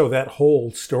 So that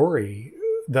whole story,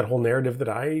 that whole narrative that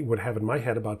I would have in my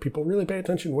head about people really pay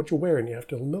attention to what you wear and you have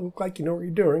to look like you know what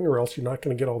you're doing or else you're not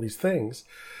going to get all these things.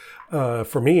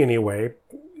 For me anyway,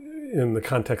 in the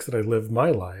context that I lived my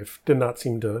life, did not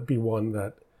seem to be one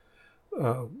that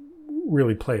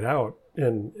really played out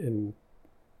in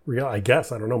real. I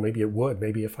guess, I don't know, maybe it would.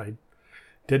 Maybe if I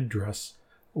did dress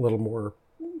a little more,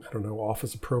 I don't know,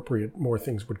 office appropriate, more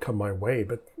things would come my way.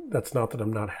 But that's not that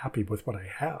I'm not happy with what I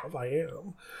have. I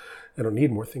am. I don't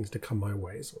need more things to come my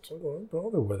way. So it's like, well, why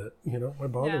bother with it? Why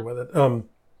bother with it?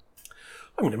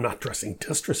 I mean, I'm not dressing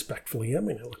disrespectfully. I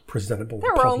mean, I look presentable in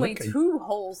There public. were only 2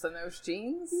 holes in those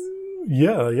jeans.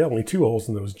 Yeah, only 2 holes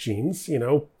in those jeans,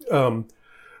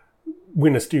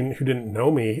 When a student who didn't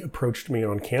know me approached me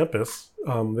on campus,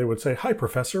 they would say, "Hi,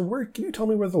 professor, can you tell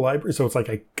me where the library?" So it's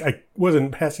like I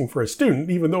wasn't passing for a student,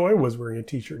 even though I was wearing a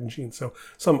t-shirt and jeans. So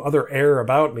some other air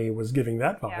about me was giving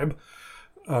that vibe,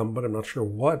 but I'm not sure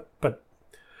what. But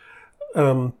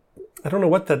I don't know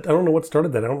what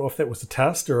started that. I don't know if that was a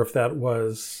test or if that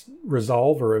was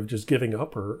resolve or of just giving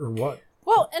up or what.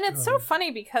 Well, and it's so funny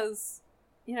because,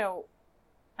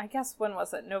 I guess when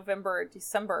was it? November,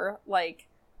 December,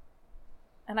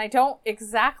 and I don't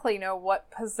exactly know what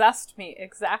possessed me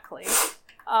exactly.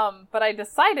 But I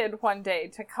decided one day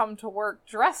to come to work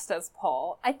dressed as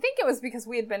Paul. I think it was because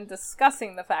we had been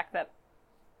discussing the fact that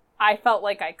I felt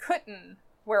like I couldn't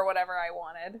wear whatever I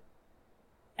wanted.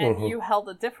 And you held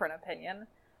a different opinion.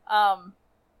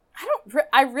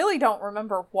 I really don't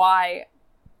remember why.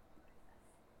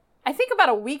 I think about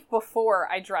a week before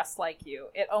I dressed like you,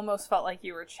 it almost felt like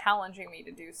you were challenging me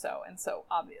to do so. And so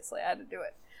obviously I had to do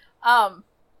it.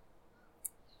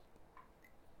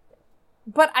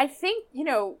 But I think,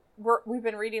 we've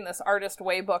been reading this Artist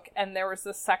Way book and there was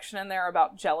this section in there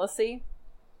about jealousy.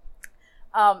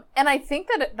 And I think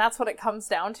that that's what it comes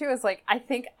down to is I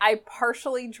think I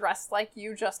partially dressed like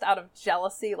you just out of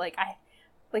jealousy. I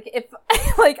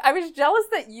was jealous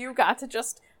that you got to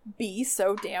just be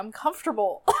so damn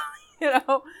comfortable.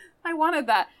 I wanted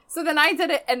that. So then I did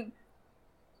it. And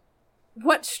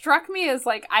what struck me is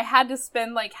I had to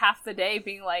spend half the day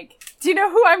being do you know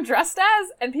who I'm dressed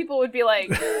as? And people would be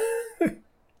like,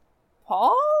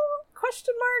 Paul? ?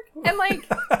 And I think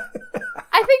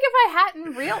if I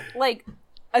hadn't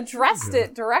addressed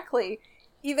it directly,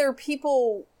 either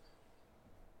people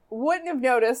wouldn't have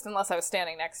noticed unless I was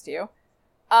standing next to you,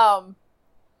 or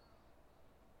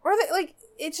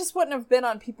it just wouldn't have been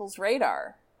on people's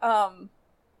radar.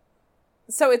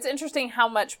 So it's interesting how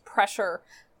much pressure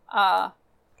I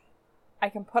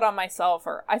can put on myself,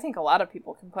 or I think a lot of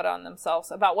people can put on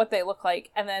themselves about what they look like,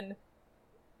 and then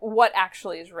what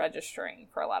actually is registering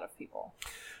for a lot of people.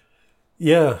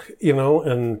 Yeah,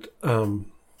 and I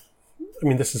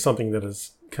mean, this is something that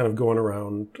is kind of going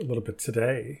around a little bit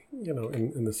today,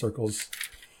 in the circles.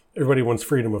 Everybody wants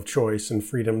freedom of choice and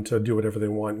freedom to do whatever they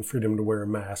want and freedom to wear a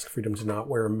mask, freedom to not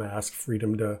wear a mask,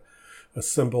 freedom to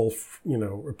assemble,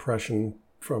 oppression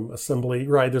from assembly,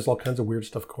 right? There's all kinds of weird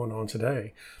stuff going on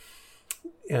today.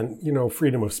 And,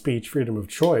 freedom of speech, freedom of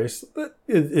choice that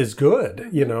is good,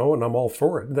 and I'm all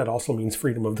for it. That also means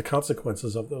freedom of the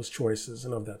consequences of those choices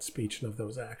and of that speech and of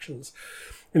those actions.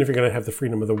 And if you're going to have the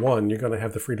freedom of the one, you're going to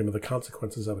have the freedom of the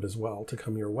consequences of it as well to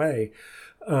come your way.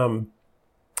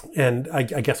 And I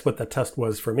guess what the test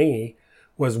was for me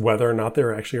was whether or not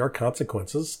there actually are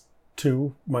consequences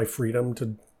to my freedom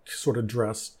to sort of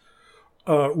dress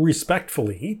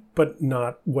respectfully, but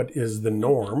not what is the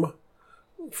norm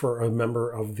for a member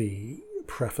of the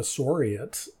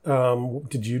professoriate.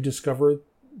 Did you discover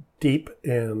deep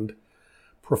and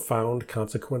profound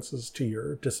consequences to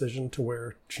your decision to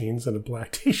wear jeans and a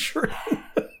black t-shirt?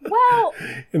 Well,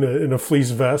 in a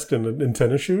fleece vest and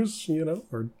tennis shoes,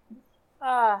 or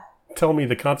tell me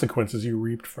the consequences you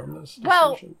reaped from this decision.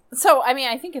 Well, so I mean,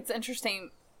 I think it's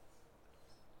interesting.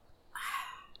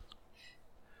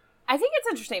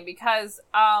 Because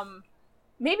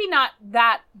maybe not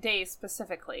that day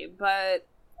specifically, but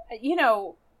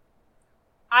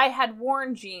I had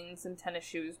worn jeans and tennis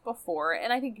shoes before,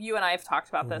 and I think you and I have talked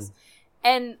about this,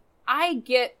 and I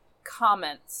get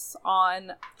comments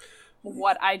on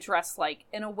what I dress like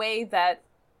in a way that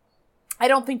I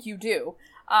don't think you do.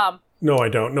 No, I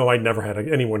don't. No, I never had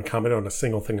anyone comment on a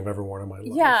single thing I've ever worn in my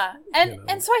life. Yeah,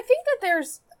 and so I think that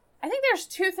there's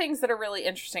 2 things that are really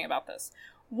interesting about this.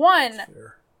 One,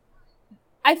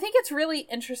 I think it's really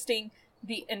interesting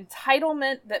the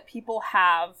entitlement that people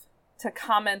have to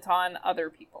comment on other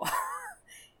people,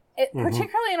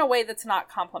 particularly in a way that's not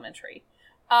complimentary.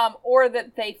 or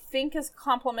that they think is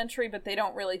complimentary, but they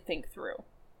don't really think through.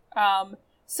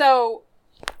 So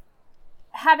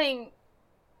having,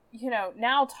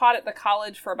 now taught at the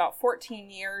college for about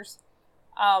 14 years,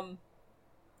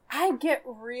 I get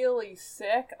really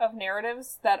sick of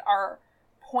narratives that are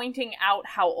pointing out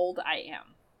how old I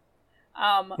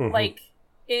am. Like,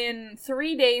 in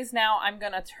 3 days now, I'm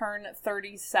going to turn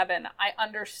 37. I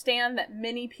understand that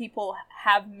many people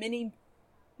have many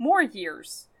more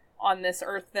years on this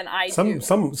earth than I do.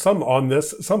 Some on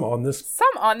this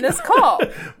call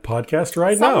podcast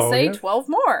right Some now. Some say 12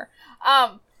 more.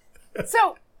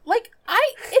 So, like,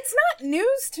 it's not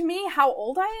news to me how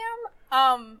old I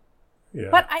am. Yeah.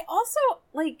 But I also,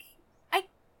 like,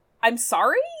 I'm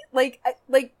sorry?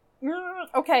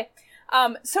 Okay.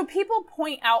 So people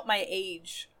point out my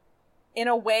age in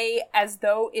a way as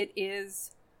though it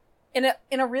is in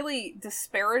a really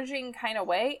disparaging kind of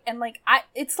way. And like,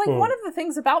 it's like one of the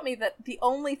things about me that the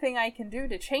only thing I can do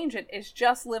to change it is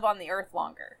just live on the earth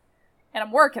longer. And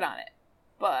I'm working on it.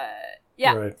 But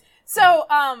yeah. Right. So,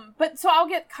 so I'll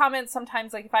get comments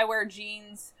sometimes, like if I wear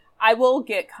jeans, I will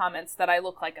get comments that I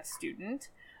look like a student.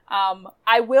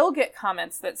 I will get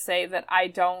comments that say that I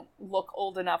don't look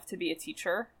old enough to be a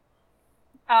teacher.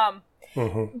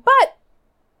 But,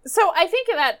 so I think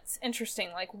that's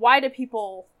interesting. Like, why do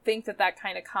people think that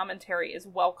kind of commentary is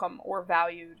welcome or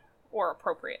valued or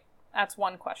appropriate? That's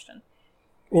one question.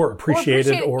 Or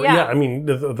appreciated, yeah. I mean,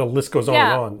 the list goes on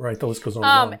and on, right? The list goes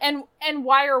on and on. And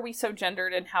why are we so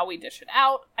gendered in how we dish it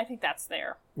out? I think that's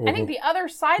there. I think the other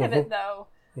side of it, though,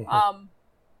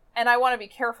 and I want to be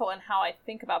careful in how I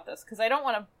think about this, because I don't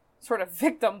want to sort of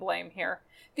victim blame here.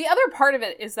 The other part of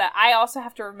it is that I also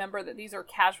have to remember that these are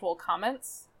casual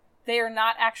comments. They are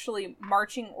not actually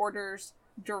marching orders,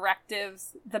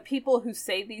 directives. The people who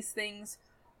say these things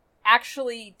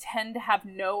actually tend to have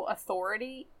no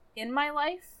authority in my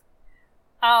life.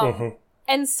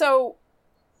 And so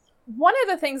one of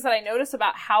the things that I notice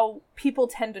about how people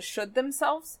tend to should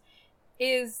themselves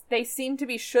is they seem to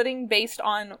be shoulding based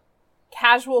on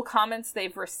casual comments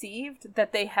they've received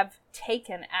that they have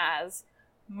taken as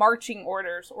marching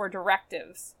orders or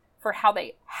directives for how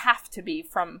they have to be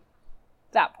from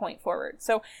that point forward.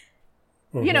 So,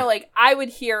 like I would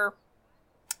hear,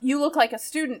 "You look like a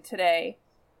student today."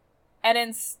 And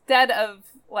instead of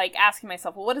like asking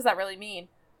myself, well, what does that really mean?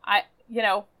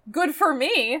 Good for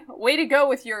me. Way to go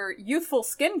with your youthful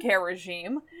skincare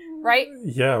regime, right?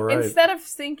 Yeah, right. Instead of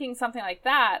thinking something like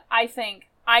that, I think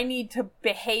I need to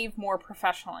behave more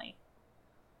professionally.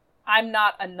 I'm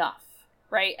not enough,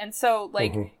 right? And so,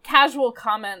 like, casual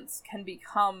comments can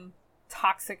become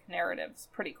toxic narratives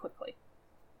pretty quickly.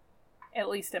 At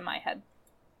least in my head.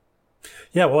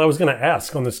 Yeah, well, I was going to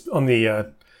ask on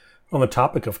the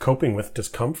topic of coping with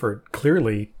discomfort.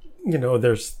 Clearly,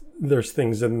 there's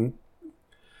things in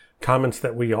comments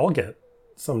that we all get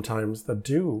sometimes that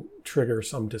do trigger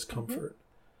some discomfort.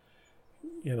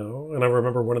 And I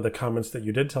remember one of the comments that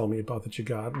you did tell me about that you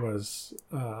got was,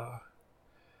 talk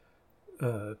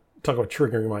about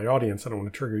triggering my audience. I don't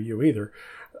want to trigger you either.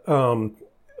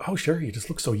 Oh, Sherry, you just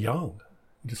look so young.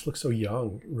 You just look so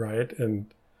young, right?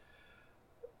 And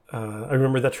I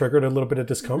remember that triggered a little bit of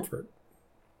discomfort.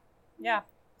 Yeah.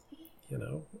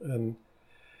 And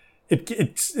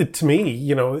it to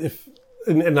me, if,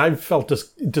 and I've felt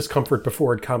discomfort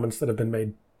before at comments that have been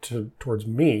made towards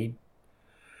me,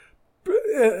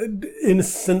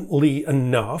 innocently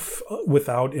enough,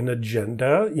 without an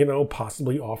agenda,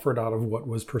 possibly offered out of what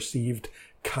was perceived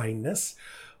kindness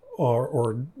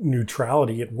or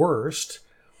neutrality at worst,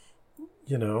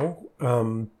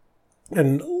 and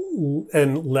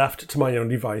left to my own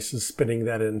devices, spinning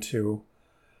that into,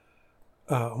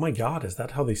 oh my God, is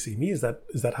that how they see me? Is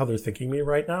that how they're thinking me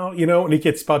right now? And it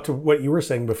gets back to what you were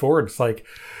saying before. It's like,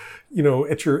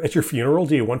 at your funeral,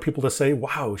 do you want people to say,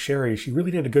 wow, Sherry, she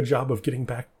really did a good job of getting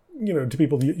back, to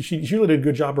people. She really did a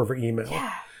good job of her email.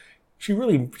 Yeah. She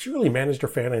really managed her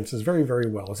finances very, very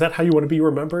well. Is that how you want to be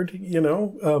remembered?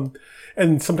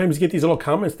 And sometimes you get these little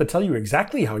comments that tell you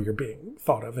exactly how you're being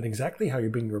thought of and exactly how you're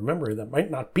being remembered. That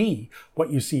might not be what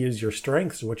you see as your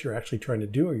strengths and what you're actually trying to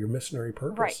do or your missionary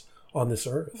purpose on this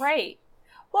earth. Right.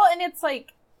 Well, and it's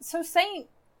like, so saying,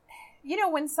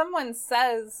 when someone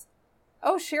says,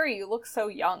 "Oh, Sherry, you look so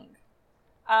young,"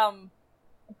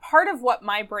 part of what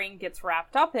my brain gets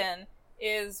wrapped up in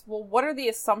is, well, what are the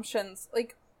assumptions?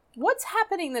 Like, what's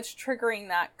happening that's triggering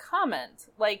that comment?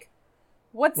 Like,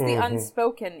 what's the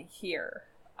unspoken here?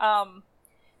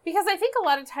 Because I think a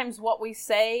lot of times what we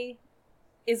say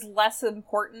is less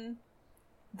important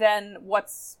than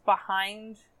what's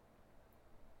behind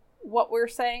what we're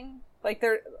saying. Like,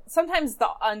 sometimes the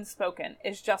unspoken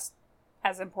is just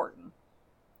as important.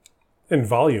 In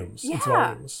volumes. Yeah. It's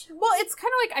volumes. Well, it's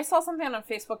kind of like, I saw something on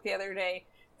Facebook the other day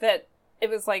that it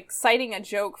was like citing a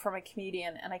joke from a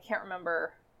comedian, and I can't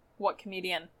remember what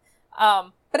comedian.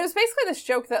 But it was basically this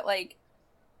joke that, like,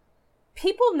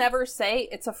 people never say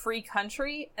it's a free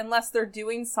country unless they're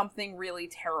doing something really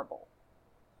terrible.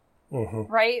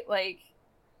 Mm-hmm. Right? Like,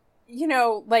 you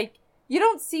know, like, you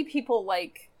don't see people,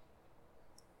 like,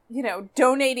 you know,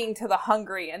 donating to the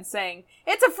hungry and saying,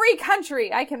 it's a free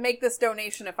country, I can make this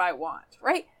donation if I want.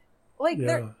 Right? Like,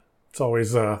 yeah. It's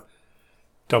always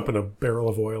dumping a barrel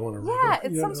of oil in a river. Yeah,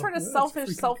 it's some sort of selfish,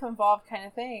 self-involved kind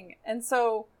of thing. And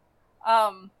so,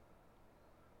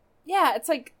 yeah, it's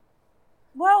like,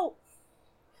 well,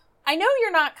 I know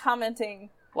you're not commenting,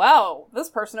 wow, this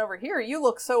person over here, you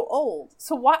look so old.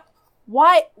 So what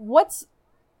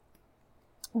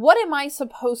am I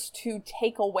supposed to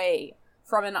take away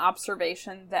from an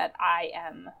observation that I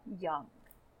am young?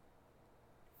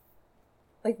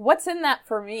 Like, what's in that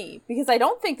for me? Because I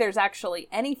don't think there's actually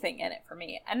anything in it for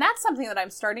me. And that's something that I'm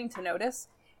starting to notice,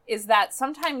 is that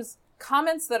sometimes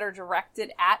comments that are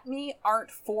directed at me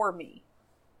aren't for me.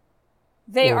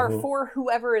 They are for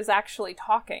whoever is actually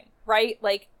talking, right?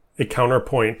 Like, a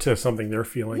counterpoint to something they're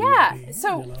feeling. Yeah. Maybe,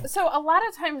 so you know. so a lot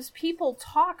of times people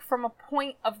talk from a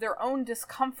point of their own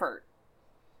discomfort.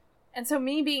 And so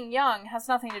me being young has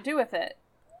nothing to do with it.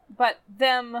 But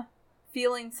them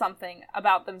feeling something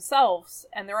about themselves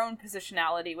and their own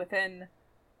positionality within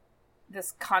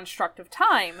this construct of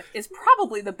time is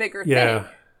probably the bigger thing.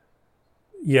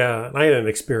 Yeah. And I had an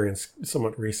experience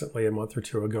somewhat recently, a month or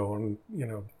two ago, and, you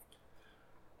know,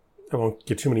 I won't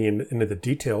get too many into the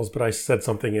details, but I said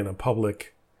something in a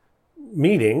public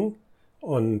meeting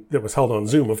that was held on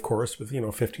Zoom, of course, with,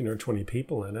 15 or 20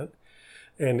 people in it.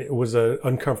 And it was an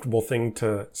uncomfortable thing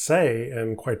to say,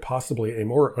 and quite possibly a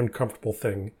more uncomfortable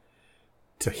thing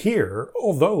to hear,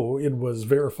 although it was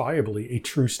verifiably a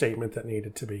true statement that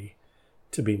needed to be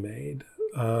made.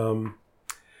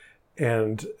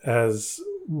 And as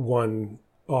one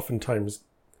oftentimes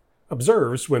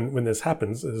observes when this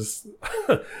happens, is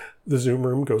the Zoom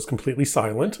room goes completely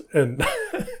silent, and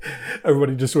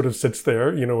everybody just sort of sits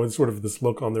there, with sort of this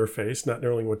look on their face, not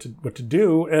knowing what to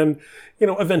do. And,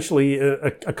 eventually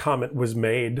a comment was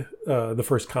made. The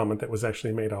first comment that was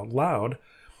actually made out loud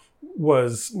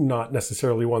was not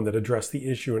necessarily one that addressed the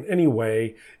issue in any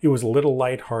way. It was a little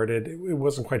lighthearted. It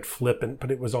wasn't quite flippant, but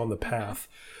it was on the path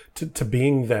to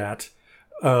being that.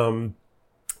 And,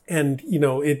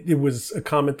 it was a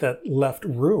comment that left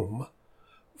room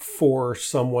for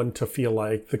someone to feel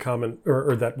like the comment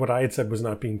or that what I had said was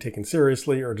not being taken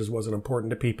seriously, or just wasn't important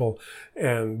to people,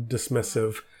 and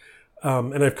dismissive.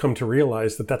 And I've come to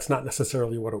realize that that's not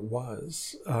necessarily what it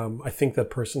was. I think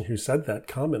that person who said that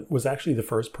comment was actually the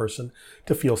first person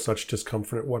to feel such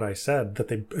discomfort at what I said that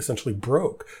they essentially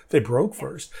broke. They broke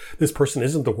first. This person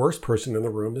isn't the worst person in the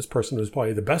room. This person was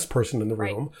probably the best person in the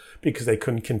room, because they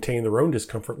couldn't contain their own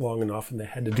discomfort long enough, and they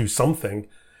had to do something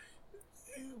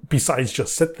besides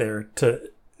just sit there to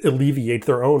alleviate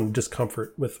their own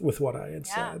discomfort with what I had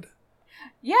said.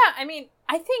 Yeah, I mean,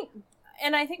 I think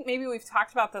maybe we've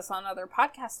talked about this on other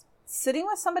podcasts. Sitting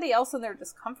with somebody else in their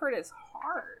discomfort is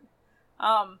hard.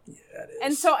 Yeah, it is.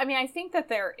 And so, I mean, I think that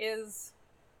there is,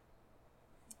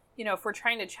 if we're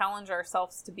trying to challenge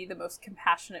ourselves to be the most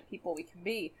compassionate people we can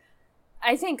be,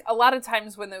 I think a lot of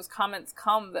times when those comments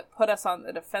come that put us on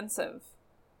the defensive,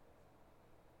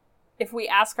 if we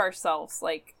ask ourselves,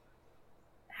 like,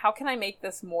 how can I make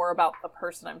this more about the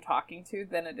person I'm talking to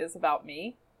than it is about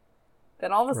me?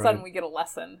 Then all of a sudden we get a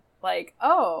lesson. Like,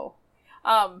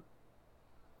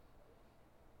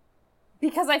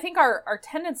 because I think our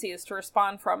tendency is to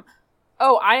respond from,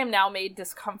 I am now made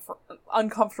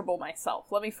uncomfortable myself.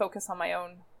 Let me focus on my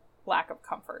own lack of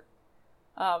comfort.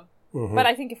 But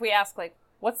I think if we ask, like,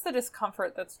 what's the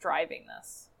discomfort that's driving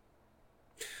this?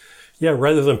 Yeah,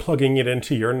 rather than plugging it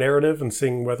into your narrative and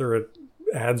seeing whether it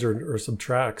adds or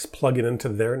subtracts, plug it into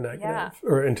their negative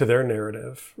or into their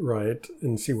narrative, right?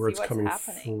 And see where it's coming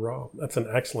from. That's an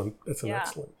excellent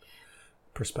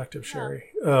perspective, Sherry.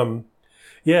 So,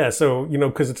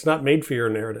 because it's not made for your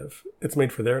narrative. It's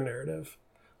made for their narrative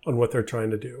on what they're trying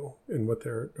to do and what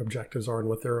their objectives are and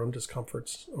what their own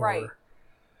discomforts are. Right.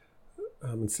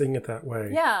 And seeing it that way.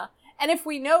 Yeah. And if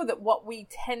we know that what we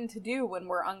tend to do when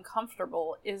we're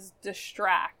uncomfortable is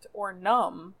distract or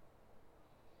numb,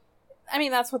 I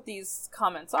mean, that's what these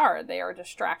comments are. They are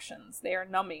distractions. They are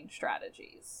numbing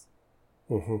strategies.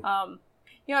 I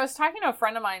was talking to a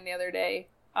friend of mine the other day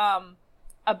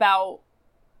about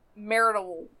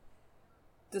marital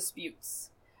disputes.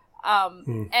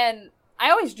 And I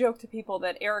always joke to people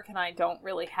that Eric and I don't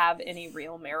really have any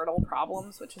real marital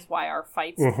problems, which is why our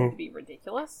fights tend to be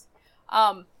ridiculous.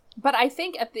 But I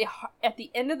think at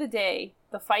the end of the day,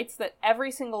 the fights that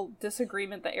every single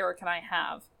disagreement that Eric and I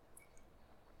have,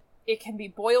 it can be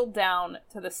boiled down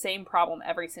to the same problem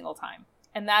every single time.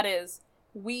 And that is,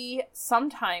 we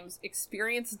sometimes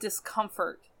experience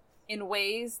discomfort in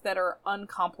ways that are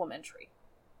uncomplimentary.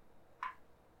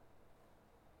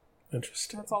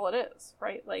 Interesting. That's all it is,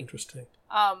 right? Like, interesting.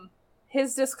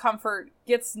 His discomfort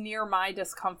gets near my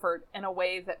discomfort in a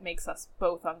way that makes us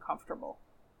both uncomfortable.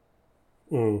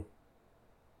 Mm.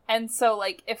 And so,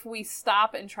 like, if we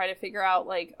stop and try to figure out,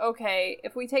 like, okay,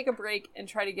 if we take a break and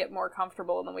try to get more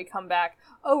comfortable and then we come back,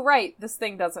 oh, right, this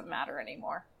thing doesn't matter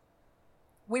anymore.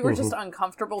 We were just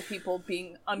uncomfortable people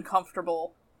being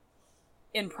uncomfortable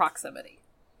in proximity.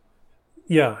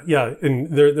 Yeah, and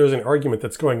there's an argument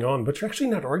that's going on, but you're actually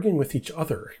not arguing with each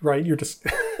other, right? You're just,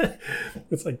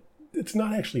 it's like, it's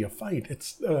not actually a fight.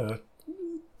 It's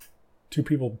two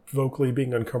people vocally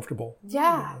being uncomfortable.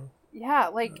 Yeah, yeah,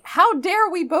 like, how dare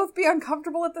we both be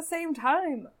uncomfortable at the same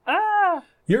time? Ah!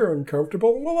 You're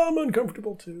uncomfortable, well, I'm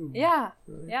uncomfortable too. Yeah,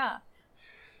 right? Yeah.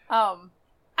 I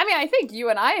mean, I think you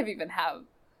and I have even have...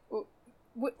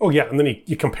 Oh, yeah, and then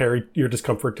you compare your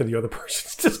discomfort to the other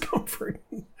person's discomfort.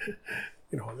 You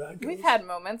know how that goes. We've had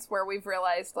moments where we've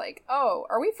realized, like, oh,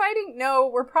 are we fighting? No,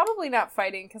 we're probably not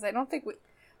fighting, because I don't think we...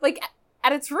 Like,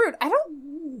 at its root,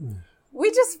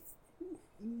 we just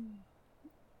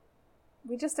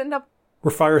end up...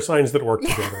 We're fire signs that work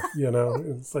together, you know?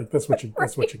 It's like, that's what you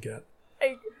get.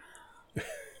 Like,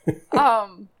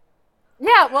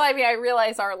 yeah, well, I mean, I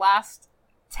realize our last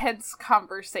tense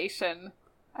conversation...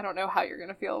 I don't know how you're going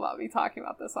to feel about me talking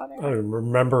about this on air. I don't even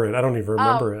remember it.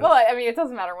 it. Well, I mean, it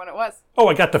doesn't matter when it was. Oh,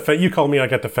 you called me, I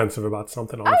got defensive about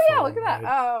something on the phone. Oh, yeah, look at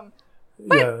that.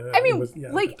 But, yeah, I mean,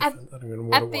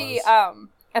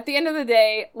 at the end of the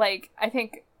day, like, I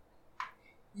think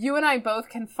you and I both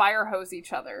can fire hose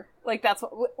each other. Like, that's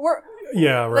what we're...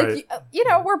 Yeah, right. Like, you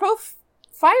know, we're both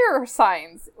fire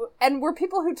signs, and we're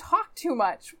people who talk too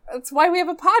much. That's why we have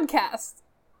a podcast.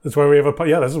 That's why we have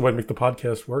this is what makes the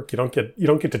podcast work. You don't get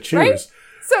to choose, right?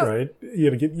 So, right?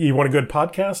 You want a good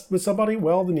podcast with somebody?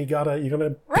 Well, then you're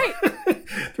gonna right.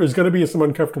 There's gonna be some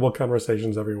uncomfortable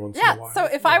conversations every once in a while. So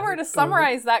if I were to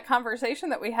summarize that conversation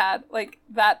that we had, like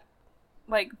that,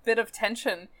 like bit of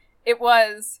tension, it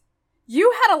was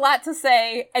you had a lot to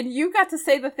say, and you got to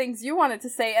say the things you wanted to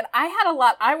say, and I had a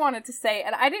lot I wanted to say,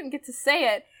 and I didn't get to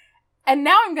say it, and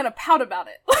now I'm gonna pout about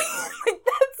it. Like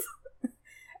that's.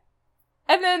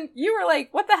 And then you were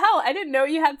like, what the hell? I didn't know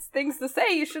you had things to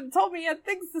say. You should have told me you had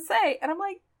things to say. And I'm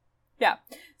like, yeah.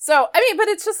 So, I mean, but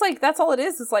it's just like, that's all it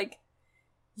is. It's like,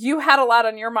 you had a lot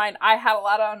on your mind. I had a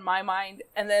lot on my mind.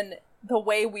 And then the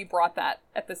way we brought that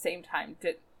at the same time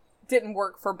didn't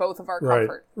work for both of our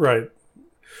comfort.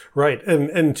 Right.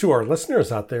 And to our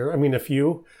listeners out there, I mean, if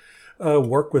you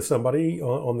work with somebody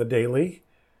on the daily,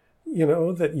 you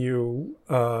know, that you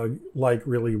like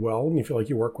really well and you feel like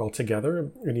you work well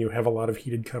together and you have a lot of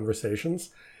heated conversations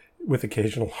with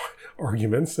occasional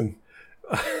arguments and,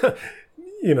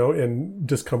 you know, and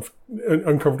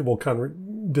uncomfortable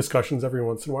discussions every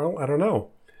once in a while. I don't know.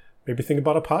 Maybe think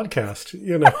about a podcast,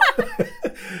 you know.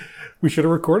 We should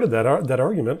have recorded that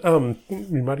argument.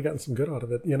 We might have gotten some good out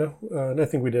of it, you know, and I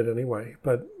think we did anyway.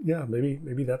 But yeah,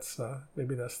 maybe that's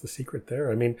the secret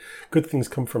there. I mean, good things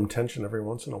come from tension every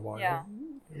once in a while. Yeah.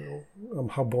 You know,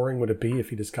 how boring would it be if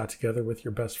you just got together with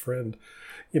your best friend,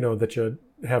 you know, that you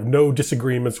have no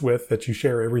disagreements with, that you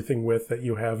share everything with, that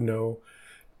you have no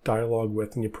dialogue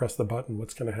with, and you press the button?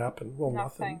 What's going to happen? Well,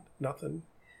 nothing.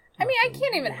 I mean, I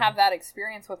can't even have that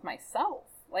experience with myself.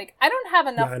 Like, I don't have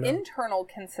enough internal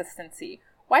consistency.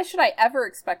 Why should I ever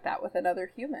expect that with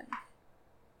another human?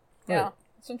 Right. Yeah,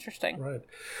 it's interesting. Right.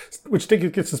 Which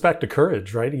gets us back to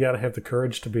courage, right? You got to have the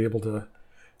courage to be able to,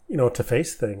 you know, to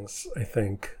face things, I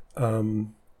think.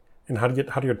 And how do you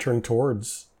turn toward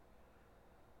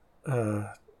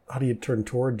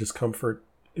discomfort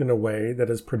in a way that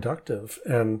is productive?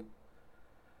 And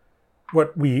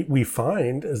what we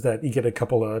find is that you get a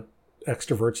couple of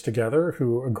extroverts together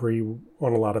who agree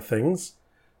on a lot of things,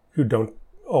 who don't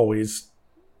always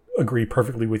agree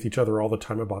perfectly with each other all the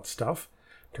time about stuff.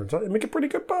 Turns out they make a pretty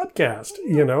good podcast.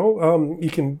 You know, you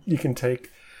can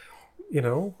take, you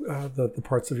know, the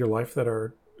parts of your life that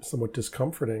are somewhat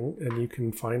discomforting, and you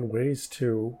can find ways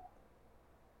to,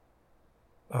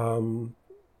 I don't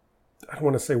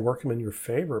want to say work them in your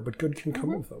favor, but good can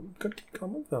come of them. Good can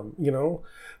come of them, you know,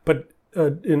 but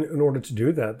in order to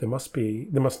do that, they must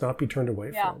not be turned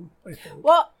away from, I think.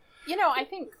 Well, you know, I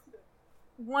think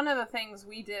one of the things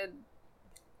we did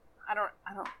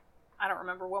I don't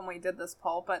remember when we did this,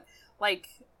 Paul, but like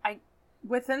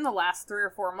within the last 3 or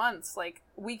 4 months, like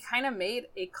we kind of made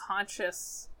a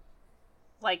conscious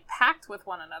like pact with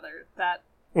one another that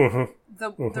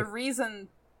the reason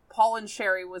Paul and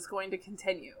Sherry was going to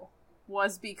continue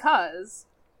was because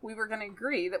we were going to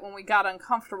agree that when we got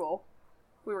uncomfortable,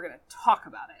 we were going to talk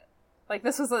about it. Like,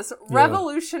 this was this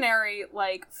revolutionary,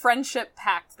 like, friendship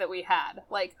pact that we had.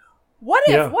 Like, what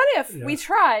if we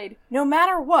tried, no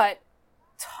matter what,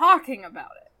 talking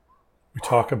about it? We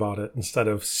talk about it instead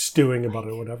of stewing about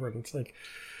it or whatever. And it's like,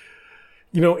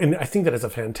 you know, and I think that is a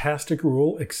fantastic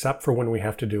rule, except for when we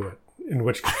have to do it, in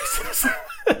which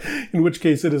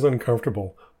case it is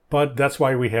uncomfortable. But that's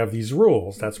why we have these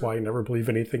rules. That's why I never believe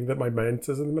anything that my man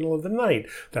says in the middle of the night.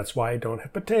 That's why I don't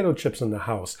have potato chips in the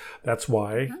house. That's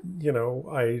why, you know,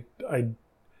 I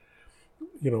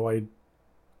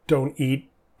don't eat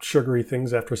sugary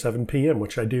things after 7 p.m.,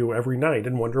 which I do every night,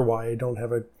 and wonder why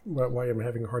why I'm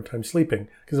having a hard time sleeping,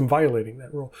 because I'm violating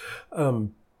that rule.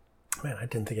 Man, I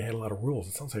didn't think I had a lot of rules.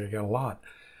 It sounds like I got a lot.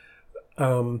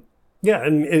 Yeah,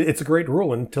 and it's a great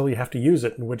rule until you have to use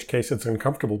it, in which case it's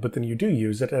uncomfortable, but then you do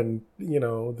use it, and, you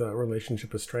know, the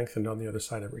relationship is strengthened on the other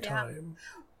side every time.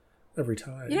 Every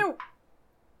time. You know,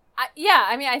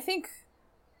 I think,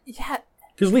 because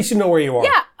at least you know where you are.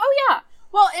 Yeah, oh yeah.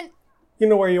 Well, and... You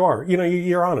know where you are. You know,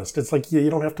 you're honest. It's like you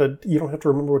don't have to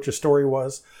remember what your story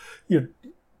was.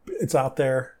 It's out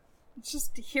there. It's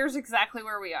just, here's exactly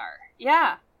where we are.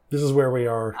 Yeah. This is where we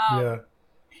are. Yeah.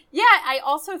 Yeah, I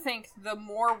also think the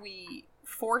more we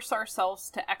force ourselves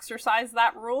to exercise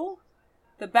that rule,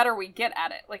 the better we get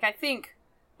at it. Like, I think,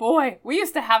 boy, we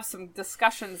used to have some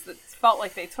discussions that felt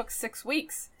like they took 6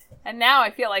 weeks. And now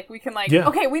I feel like we can,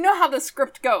 okay, we know how the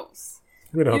script goes.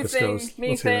 We know how this goes.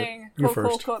 Me thing. You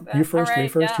first. You first, me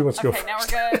first. Who wants to go first? Okay, now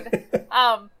we're good.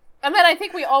 And then I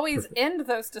think we always end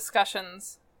those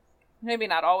discussions, maybe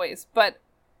not always, but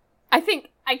I think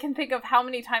I can think of how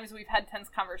many times we've had tense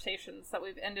conversations that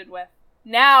we've ended with,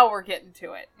 now we're getting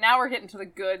to it. Now we're getting to the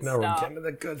good stuff. Now we're getting to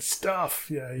the good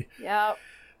stuff. Yeah. Yep.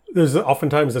 There's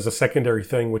a secondary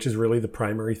thing, which is really the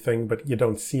primary thing, but you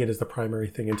don't see it as the primary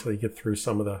thing until you get through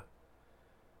some of the...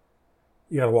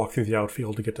 You got to walk through the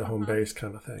outfield to get to home base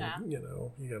kind of thing. Yeah. You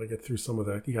know, you got to get through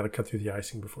you got to cut through the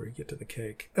icing before you get to the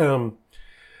cake. And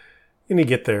you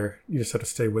get there, you just have to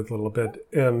stay with a little bit.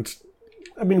 And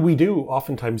I mean, we do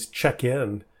oftentimes check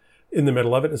in the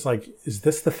middle of it. It's like, is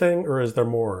this the thing or is there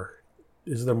more?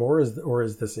 Is there more or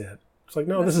is this it? It's like,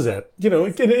 no, this is it. You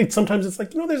know, sometimes it's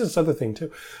like, there's this other thing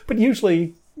too. But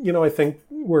usually, you know, I think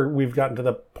we've gotten to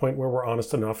the point where we're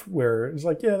honest enough where it's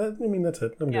like, that's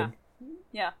it. I'm good.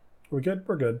 Yeah. We're good?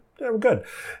 We're good. Yeah, we're good.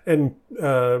 And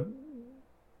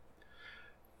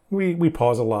we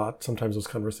pause a lot. Sometimes those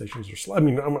conversations are slow. I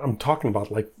mean, I'm talking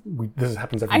about this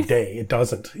happens every day. It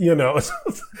doesn't, you know.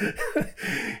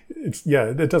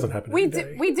 It doesn't happen every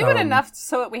day. We do it enough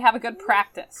so that we have a good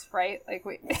practice, right?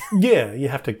 Yeah, you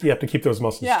have to keep those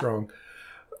muscles strong.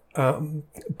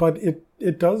 But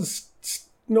it does,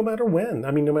 no matter when.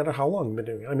 I mean, no matter how long we've been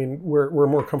doing it. I mean, we're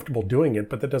more comfortable doing it,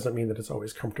 but that doesn't mean that it's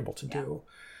always comfortable to do.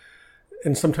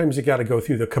 And sometimes you got to go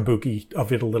through the kabuki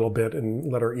of it a little bit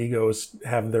and let our egos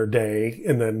have their day,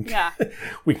 and then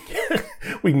we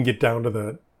can get down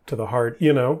to the heart,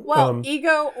 you know. Well,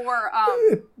 ego or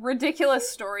ridiculous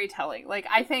storytelling. Like,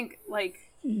 I think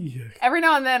every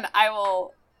now and then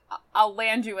I'll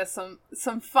land you with some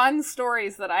fun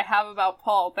stories that I have about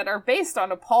Paul that are based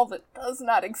on a Paul that does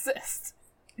not exist.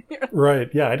 Right.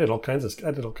 Yeah, I did all kinds of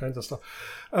stuff.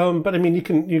 But I mean, you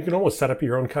can almost set up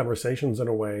your own conversations in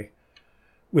a way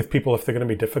with people if they're going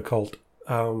to be difficult,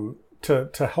 to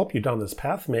help you down this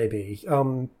path, maybe.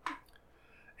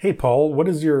 Hey, Paul, what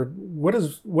does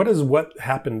what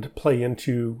happened play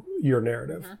into your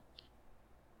narrative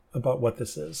about what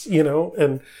this is? You know,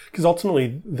 and because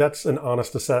ultimately that's an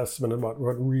honest assessment about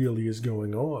what really is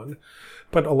going on.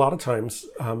 But a lot of times,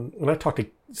 and I talk to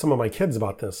some of my kids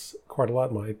about this quite a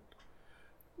lot, my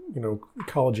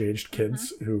college-aged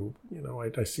kids who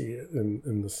I see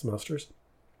in the semesters.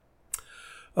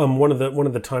 One of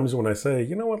the times when I say,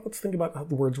 you know what, let's think about how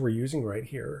the words we're using right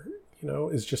here,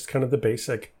 is just kind of the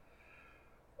basic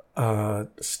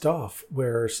stuff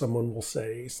where someone will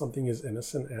say something as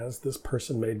innocent as, this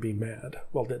person made me mad.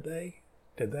 Well, did they?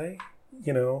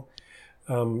 You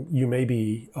may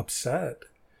be upset.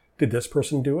 Did this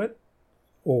person do it?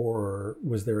 Or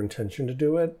was their intention to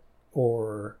do it?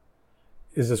 Or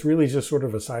is this really just sort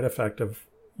of a side effect of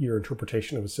your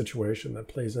interpretation of a situation that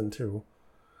plays into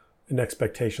an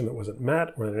expectation that wasn't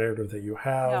met or the narrative that you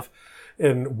have.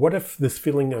 And what if this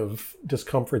feeling of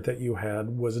discomfort that you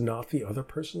had was not the other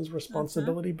person's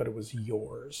responsibility, but it was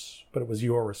yours, but it was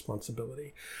your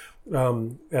responsibility?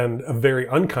 And a very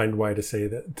unkind way to say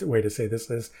this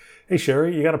is, hey,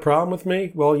 Sherry, you got a problem with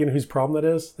me? Well, you know whose problem that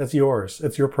is? That's yours.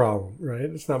 It's your problem, right?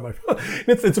 It's not my problem.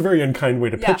 It's a very unkind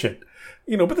way to pitch it.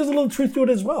 You know, but there's a little truth to it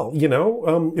as well. You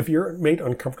know, if you're made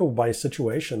uncomfortable by a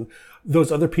situation,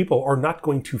 those other people are not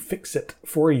going to fix it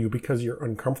for you because you're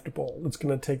uncomfortable. It's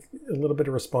going to take a little bit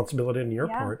of responsibility on your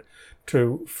part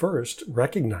to first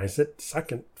recognize it,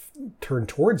 second, turn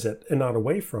towards it and not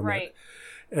away from it.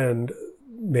 And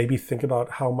maybe think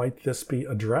about how might this be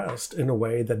addressed in a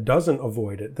way that doesn't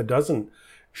avoid it, that doesn't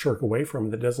shirk away from it,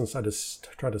 that doesn't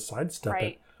try to sidestep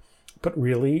it, but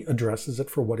really addresses it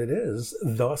for what it is,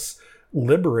 thus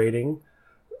liberating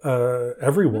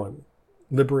everyone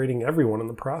in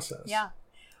the process. Yeah.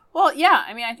 Well, yeah.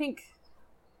 I mean, I think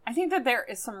that there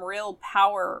is some real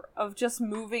power of just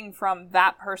moving from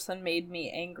that person made me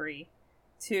angry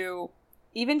to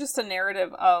even just a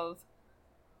narrative of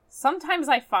sometimes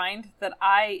I find that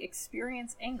I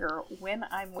experience anger when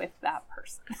I'm with that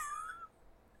person.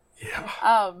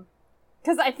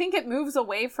 Because I think it moves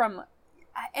away from,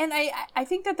 and I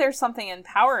think that there's something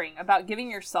empowering about giving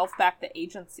yourself back the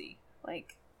agency.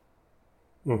 Like,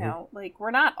 you know, like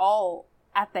we're not all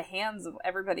at the hands of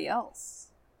everybody else.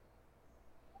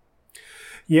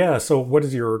 Yeah. So what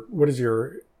is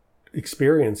your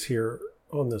experience here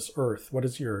on this earth? What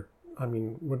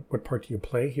part do you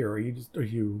play here? Are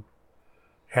you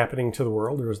happening to the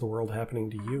world, or is the world happening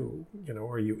to you? You know,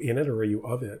 are you in it or are you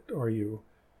of it? Are you,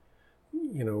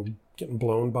 you know, getting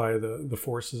blown by the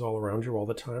forces all around you all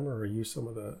the time, or are you some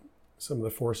of the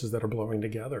forces that are blowing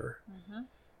together?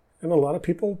 And a lot of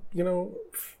people, you know,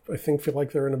 I think feel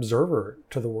like they're an observer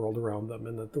to the world around them,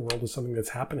 and that the world is something that's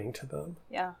happening to them.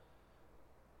 Yeah.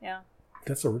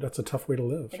 That's a tough way to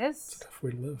live. It is. It's a tough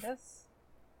way to live. It is.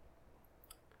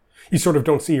 You sort of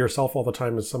don't see yourself all the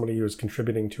time as somebody who is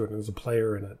contributing to it and as a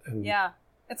player in it. And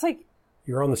it's like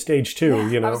you're on the stage too,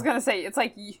 you know. I was going to say, it's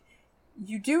like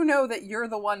you do know that you're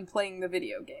the one playing the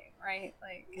video game, right?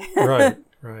 Like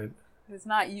Right. It's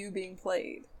not you being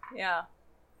played. Yeah.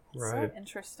 Right. So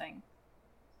interesting.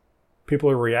 People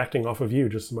are reacting off of you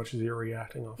just as much as you're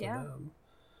reacting off of them.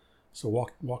 So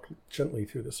walk gently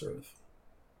through this earth.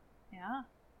 Yeah.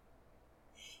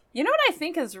 You know what I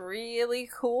think is really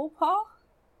cool, Paul?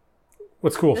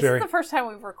 What's cool, This Sherry? is the first time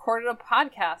we've recorded a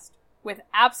podcast with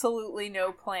absolutely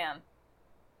no plan.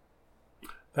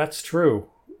 That's true.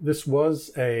 This was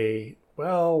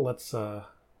let's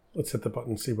hit the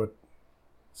button, see what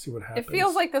happens. It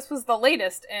feels like this was the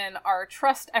latest in our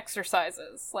trust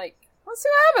exercises. Like, let's see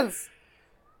what happens.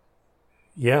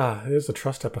 Yeah, it is a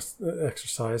trust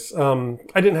exercise. I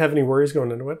didn't have any worries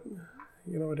going into it.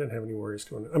 You know, I didn't have any worries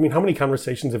going into it. I mean, how many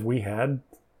conversations have we had?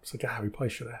 It's like, we probably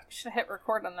should have hit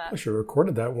record on that. I should have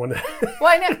recorded that one. Well,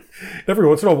 I know. Every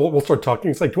once in a while, we'll start talking.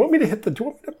 It's like, do you want me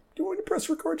to press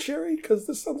record, Sherry? Because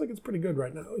this sounds like it's pretty good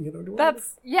right now. You know,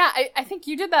 I think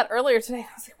you did that earlier today.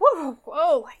 I was like,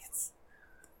 whoa, like it's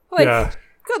like,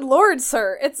 good Lord,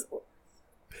 sir,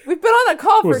 we've been on a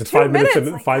call for 2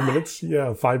 minutes. 5 minutes?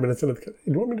 Yeah, 5 minutes into the.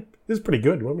 You want me to? This is pretty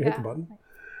good. You want me to hit the button?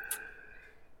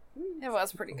 It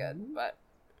was pretty good, but.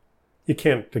 You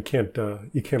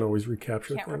can't always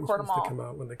recapture things record them all. They come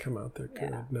out when they come out. They're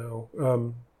good. No.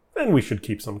 And we should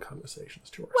keep some conversations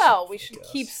to ourselves. Well, we should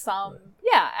keep some. Right?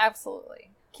 Yeah,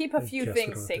 absolutely. Keep a few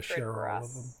things sacred for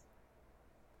us.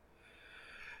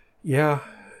 Yeah,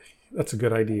 that's a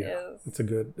good idea. That's a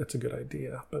good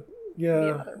idea. But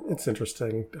yeah, it's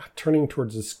interesting. Turning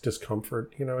towards this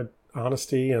discomfort, you know,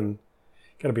 honesty, and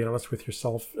got to be honest with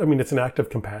yourself. I mean, it's an act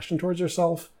of compassion towards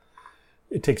yourself.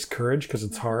 It takes courage because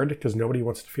it's hard, because nobody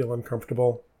wants to feel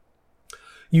uncomfortable.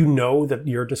 You know that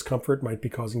your discomfort might be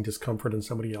causing discomfort in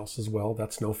somebody else as well.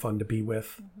 That's no fun to be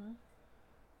with.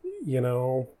 You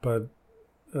know, but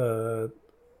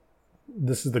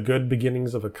this is the good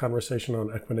beginnings of a conversation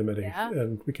on equanimity.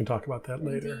 And we can talk about that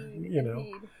later. You know,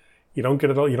 you don't get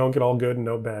it all. You don't get all good and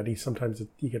no bad. Sometimes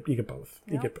you get both.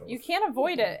 You get both. You can't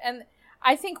avoid it. And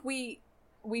I think we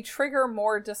trigger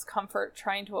more discomfort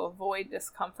trying to avoid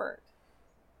discomfort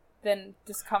than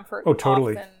discomfort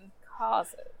often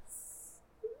causes.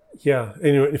 Yeah,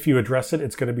 and if you address it,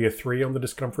 it's going to be a 3 on the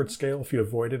discomfort scale. If you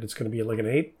avoid it, it's going to be like an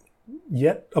 8.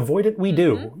 Yet avoid it, we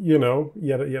do. You know,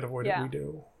 yet avoid it, we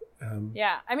do.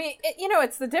 I mean,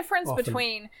 it's the difference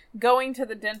between going to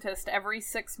the dentist every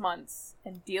 6 months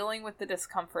and dealing with the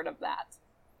discomfort of that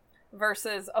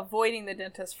versus avoiding the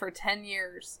dentist for 10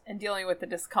 years and dealing with the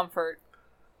discomfort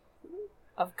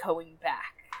of going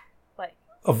back. Like,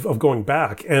 of going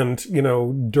back. And, you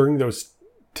know, during those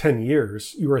 10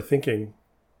 years, you were thinking,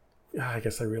 I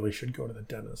guess I really should go to the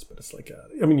dentist. But it's like,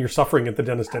 I mean, you're suffering at the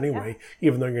dentist anyway,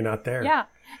 even though you're not there. Yeah.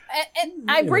 And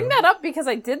I bring that up because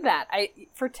I did that.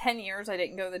 For 10 years, I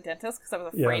didn't go to the dentist because I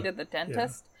was afraid of the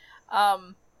dentist. Yeah.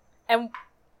 And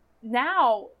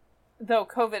now, though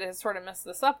COVID has sort of messed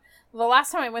this up, the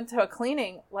last time I went to a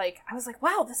cleaning, like, I was like,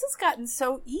 wow, this has gotten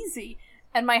so easy.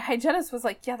 And my hygienist was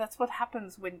like, yeah, that's what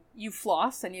happens when you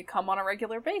floss and you come on a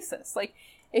regular basis. Like,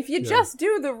 if you just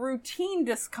do the routine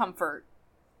discomfort,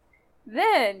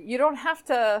 then you don't have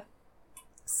to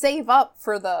save up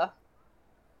for the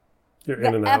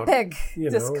epic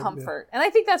discomfort. And I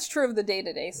think that's true of the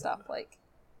day-to-day stuff. Like,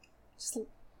 just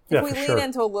if we lean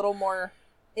into a little more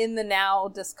in the now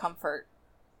discomfort.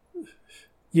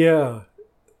 Yeah.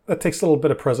 That takes a little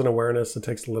bit of present awareness. It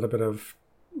takes a little bit of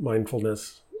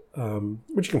mindfulness,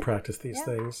 which you can practice these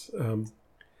things.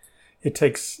 It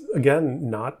takes, again,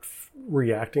 not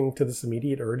reacting to this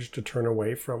immediate urge to turn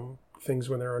away from things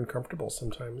when they're uncomfortable.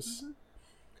 Sometimes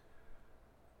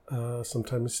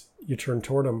sometimes you turn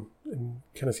toward them and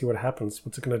kind of see what happens.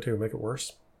 What's it going to do? Make it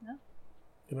worse? No.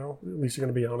 You know, at least you're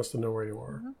going to be honest and know where you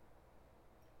are. Mm-hmm.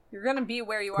 You're going to be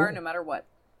where you are no matter what.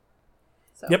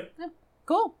 So, yep. Yeah.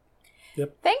 Cool.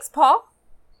 Yep. Thanks, Paul.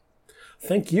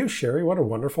 Thank you, Sherry. What a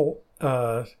wonderful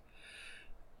ad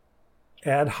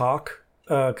hoc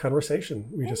conversation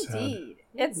we just had.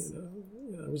 It's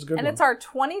it was a good and one. It's our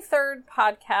 23rd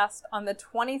podcast on the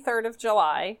 23rd of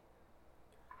July,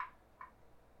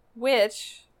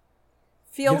 which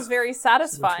feels very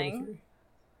satisfying.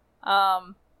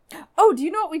 Oh, do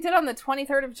you know what we did on the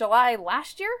 23rd of July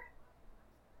last year?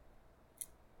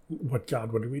 What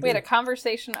did we do? We had a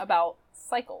conversation about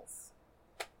cycles.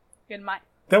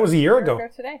 That was a year ago.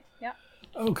 Today, yeah.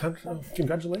 Oh,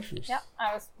 congratulations! Yeah,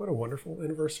 what a wonderful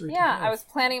anniversary! Yeah, I was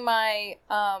planning my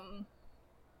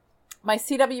my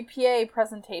CWPA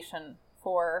presentation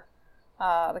for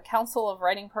the Council of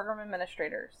Writing Program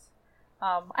Administrators.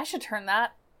 I should turn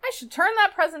that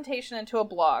presentation into a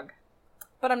blog,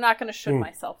 but I'm not going to should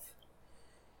myself.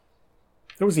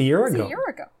 It was a year ago.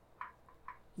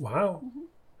 Wow. Mm-hmm.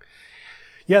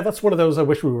 Yeah, that's one of those. I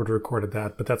wish we would have recorded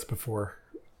that, but that's before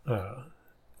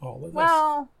all of this.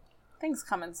 Well, things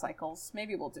come in cycles.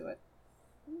 Maybe we'll do it.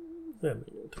 Yeah,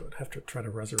 maybe we'll do it. Have to try to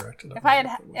resurrect it. If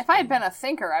I had been a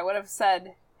thinker, I would have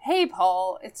said, "Hey,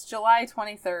 Paul, it's July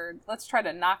 23rd. Let's try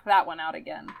to knock that one out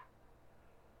again."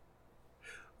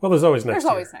 Well, there's always next year. There's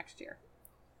always next year.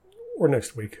 Or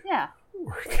next week. Yeah.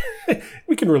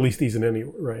 We can release these in any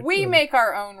right. We make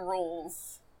our own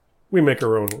rules. We make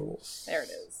our own rules. There it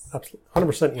is. Absolutely.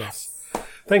 100% yes.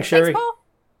 Thanks, Sherry. Thanks, Paul.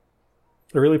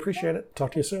 I really appreciate it.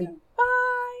 Talk to you soon.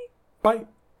 Bye. Bye.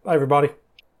 Bye, everybody.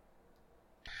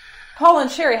 Paul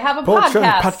and Sherry have a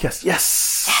podcast. Podcast. Yes.